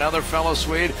Stark, another fellow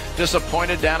Swede,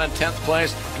 disappointed down in 10th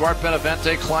place. Duarte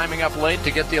Benavente climbing up late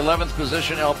to get the 11th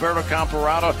position. Alberto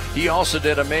Comparado, he also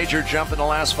did a major jump in the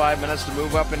last 5 minutes to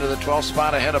move up into the 12th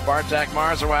spot ahead of Bartek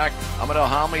Marzawak. Ahmed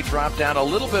Al-Hamli dropped down a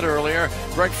little bit earlier.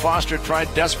 Greg Foster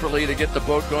tried desperately to get the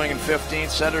boat going in 15th.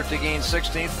 Cedric Deguin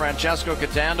 16th. Francesco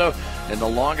Catando, in the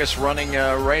longest running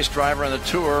race driver on the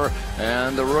tour,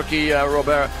 and the rookie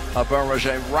Robert Barrage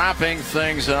wrapping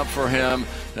things up for him.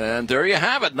 And there you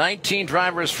have it, 19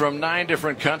 drivers from 9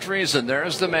 different countries, and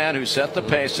there's the man who set the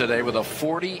pace today with a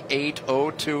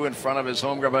 48.02 in front of his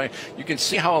home Grand Prix. You can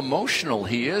see how emotional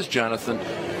he is, Jonathan.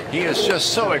 He is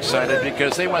just so excited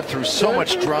because they went through so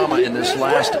much drama in this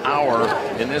last hour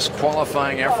in this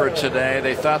qualifying effort today.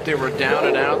 They thought they were down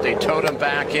and out. They towed him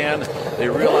back in. They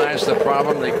realized the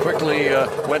problem. They quickly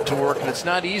went to work. And it's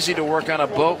not easy to work on a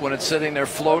boat when it's sitting there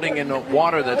floating in the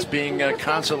water that's being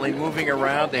constantly moving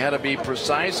around. They had to be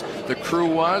precise. The crew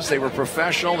was. They were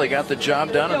professional. They got the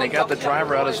job done, and they got the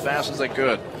driver out as fast as they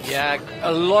could. Yeah,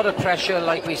 a lot of pressure,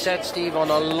 like we said, Steve,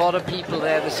 on a lot of people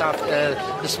there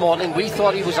this morning. We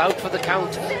thought he was out for the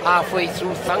count halfway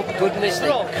through. Thank goodness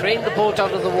they craned the boat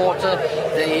out of the water.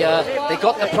 They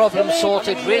got the problem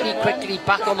sorted really quickly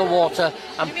back on the water,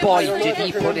 and boy, did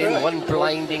he put in one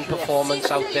blinding performance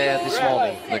out there this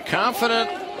morning. The confident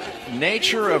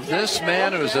nature of this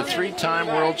man, who is a three-time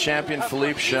world champion,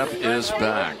 Philippe Shep, is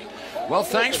back. Well,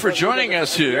 thanks for joining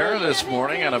us here this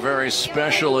morning on a very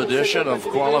special edition of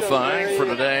qualifying for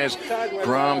today's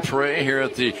Grand Prix here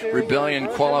at the Rebellion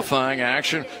qualifying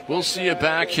action. We'll see you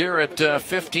back here at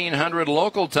 1500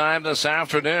 local time this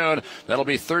afternoon. That'll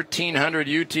be 1300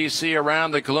 UTC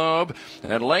around the globe.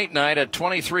 And at late night at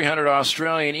 2300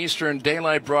 Australian Eastern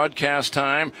Daylight Broadcast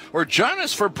Time. Or join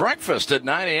us for breakfast at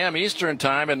 9 a.m. Eastern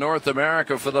Time in North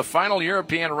America for the final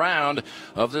European round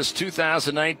of this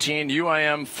 2019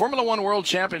 UIM Formula One World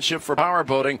Championship for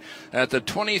powerboating at the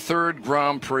 23rd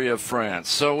Grand Prix of France.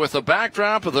 So with the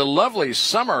backdrop of the lovely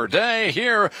summer day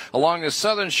here along the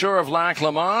southern shore of Lac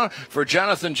Le Mans, for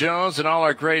Jonathan Jones and all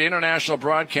our great international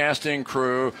broadcasting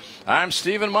crew, I'm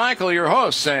Stephen Michael, your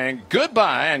host, saying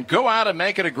goodbye and go out and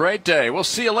make it a great day. We'll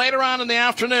see you later on in the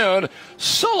afternoon.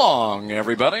 So long,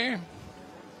 everybody.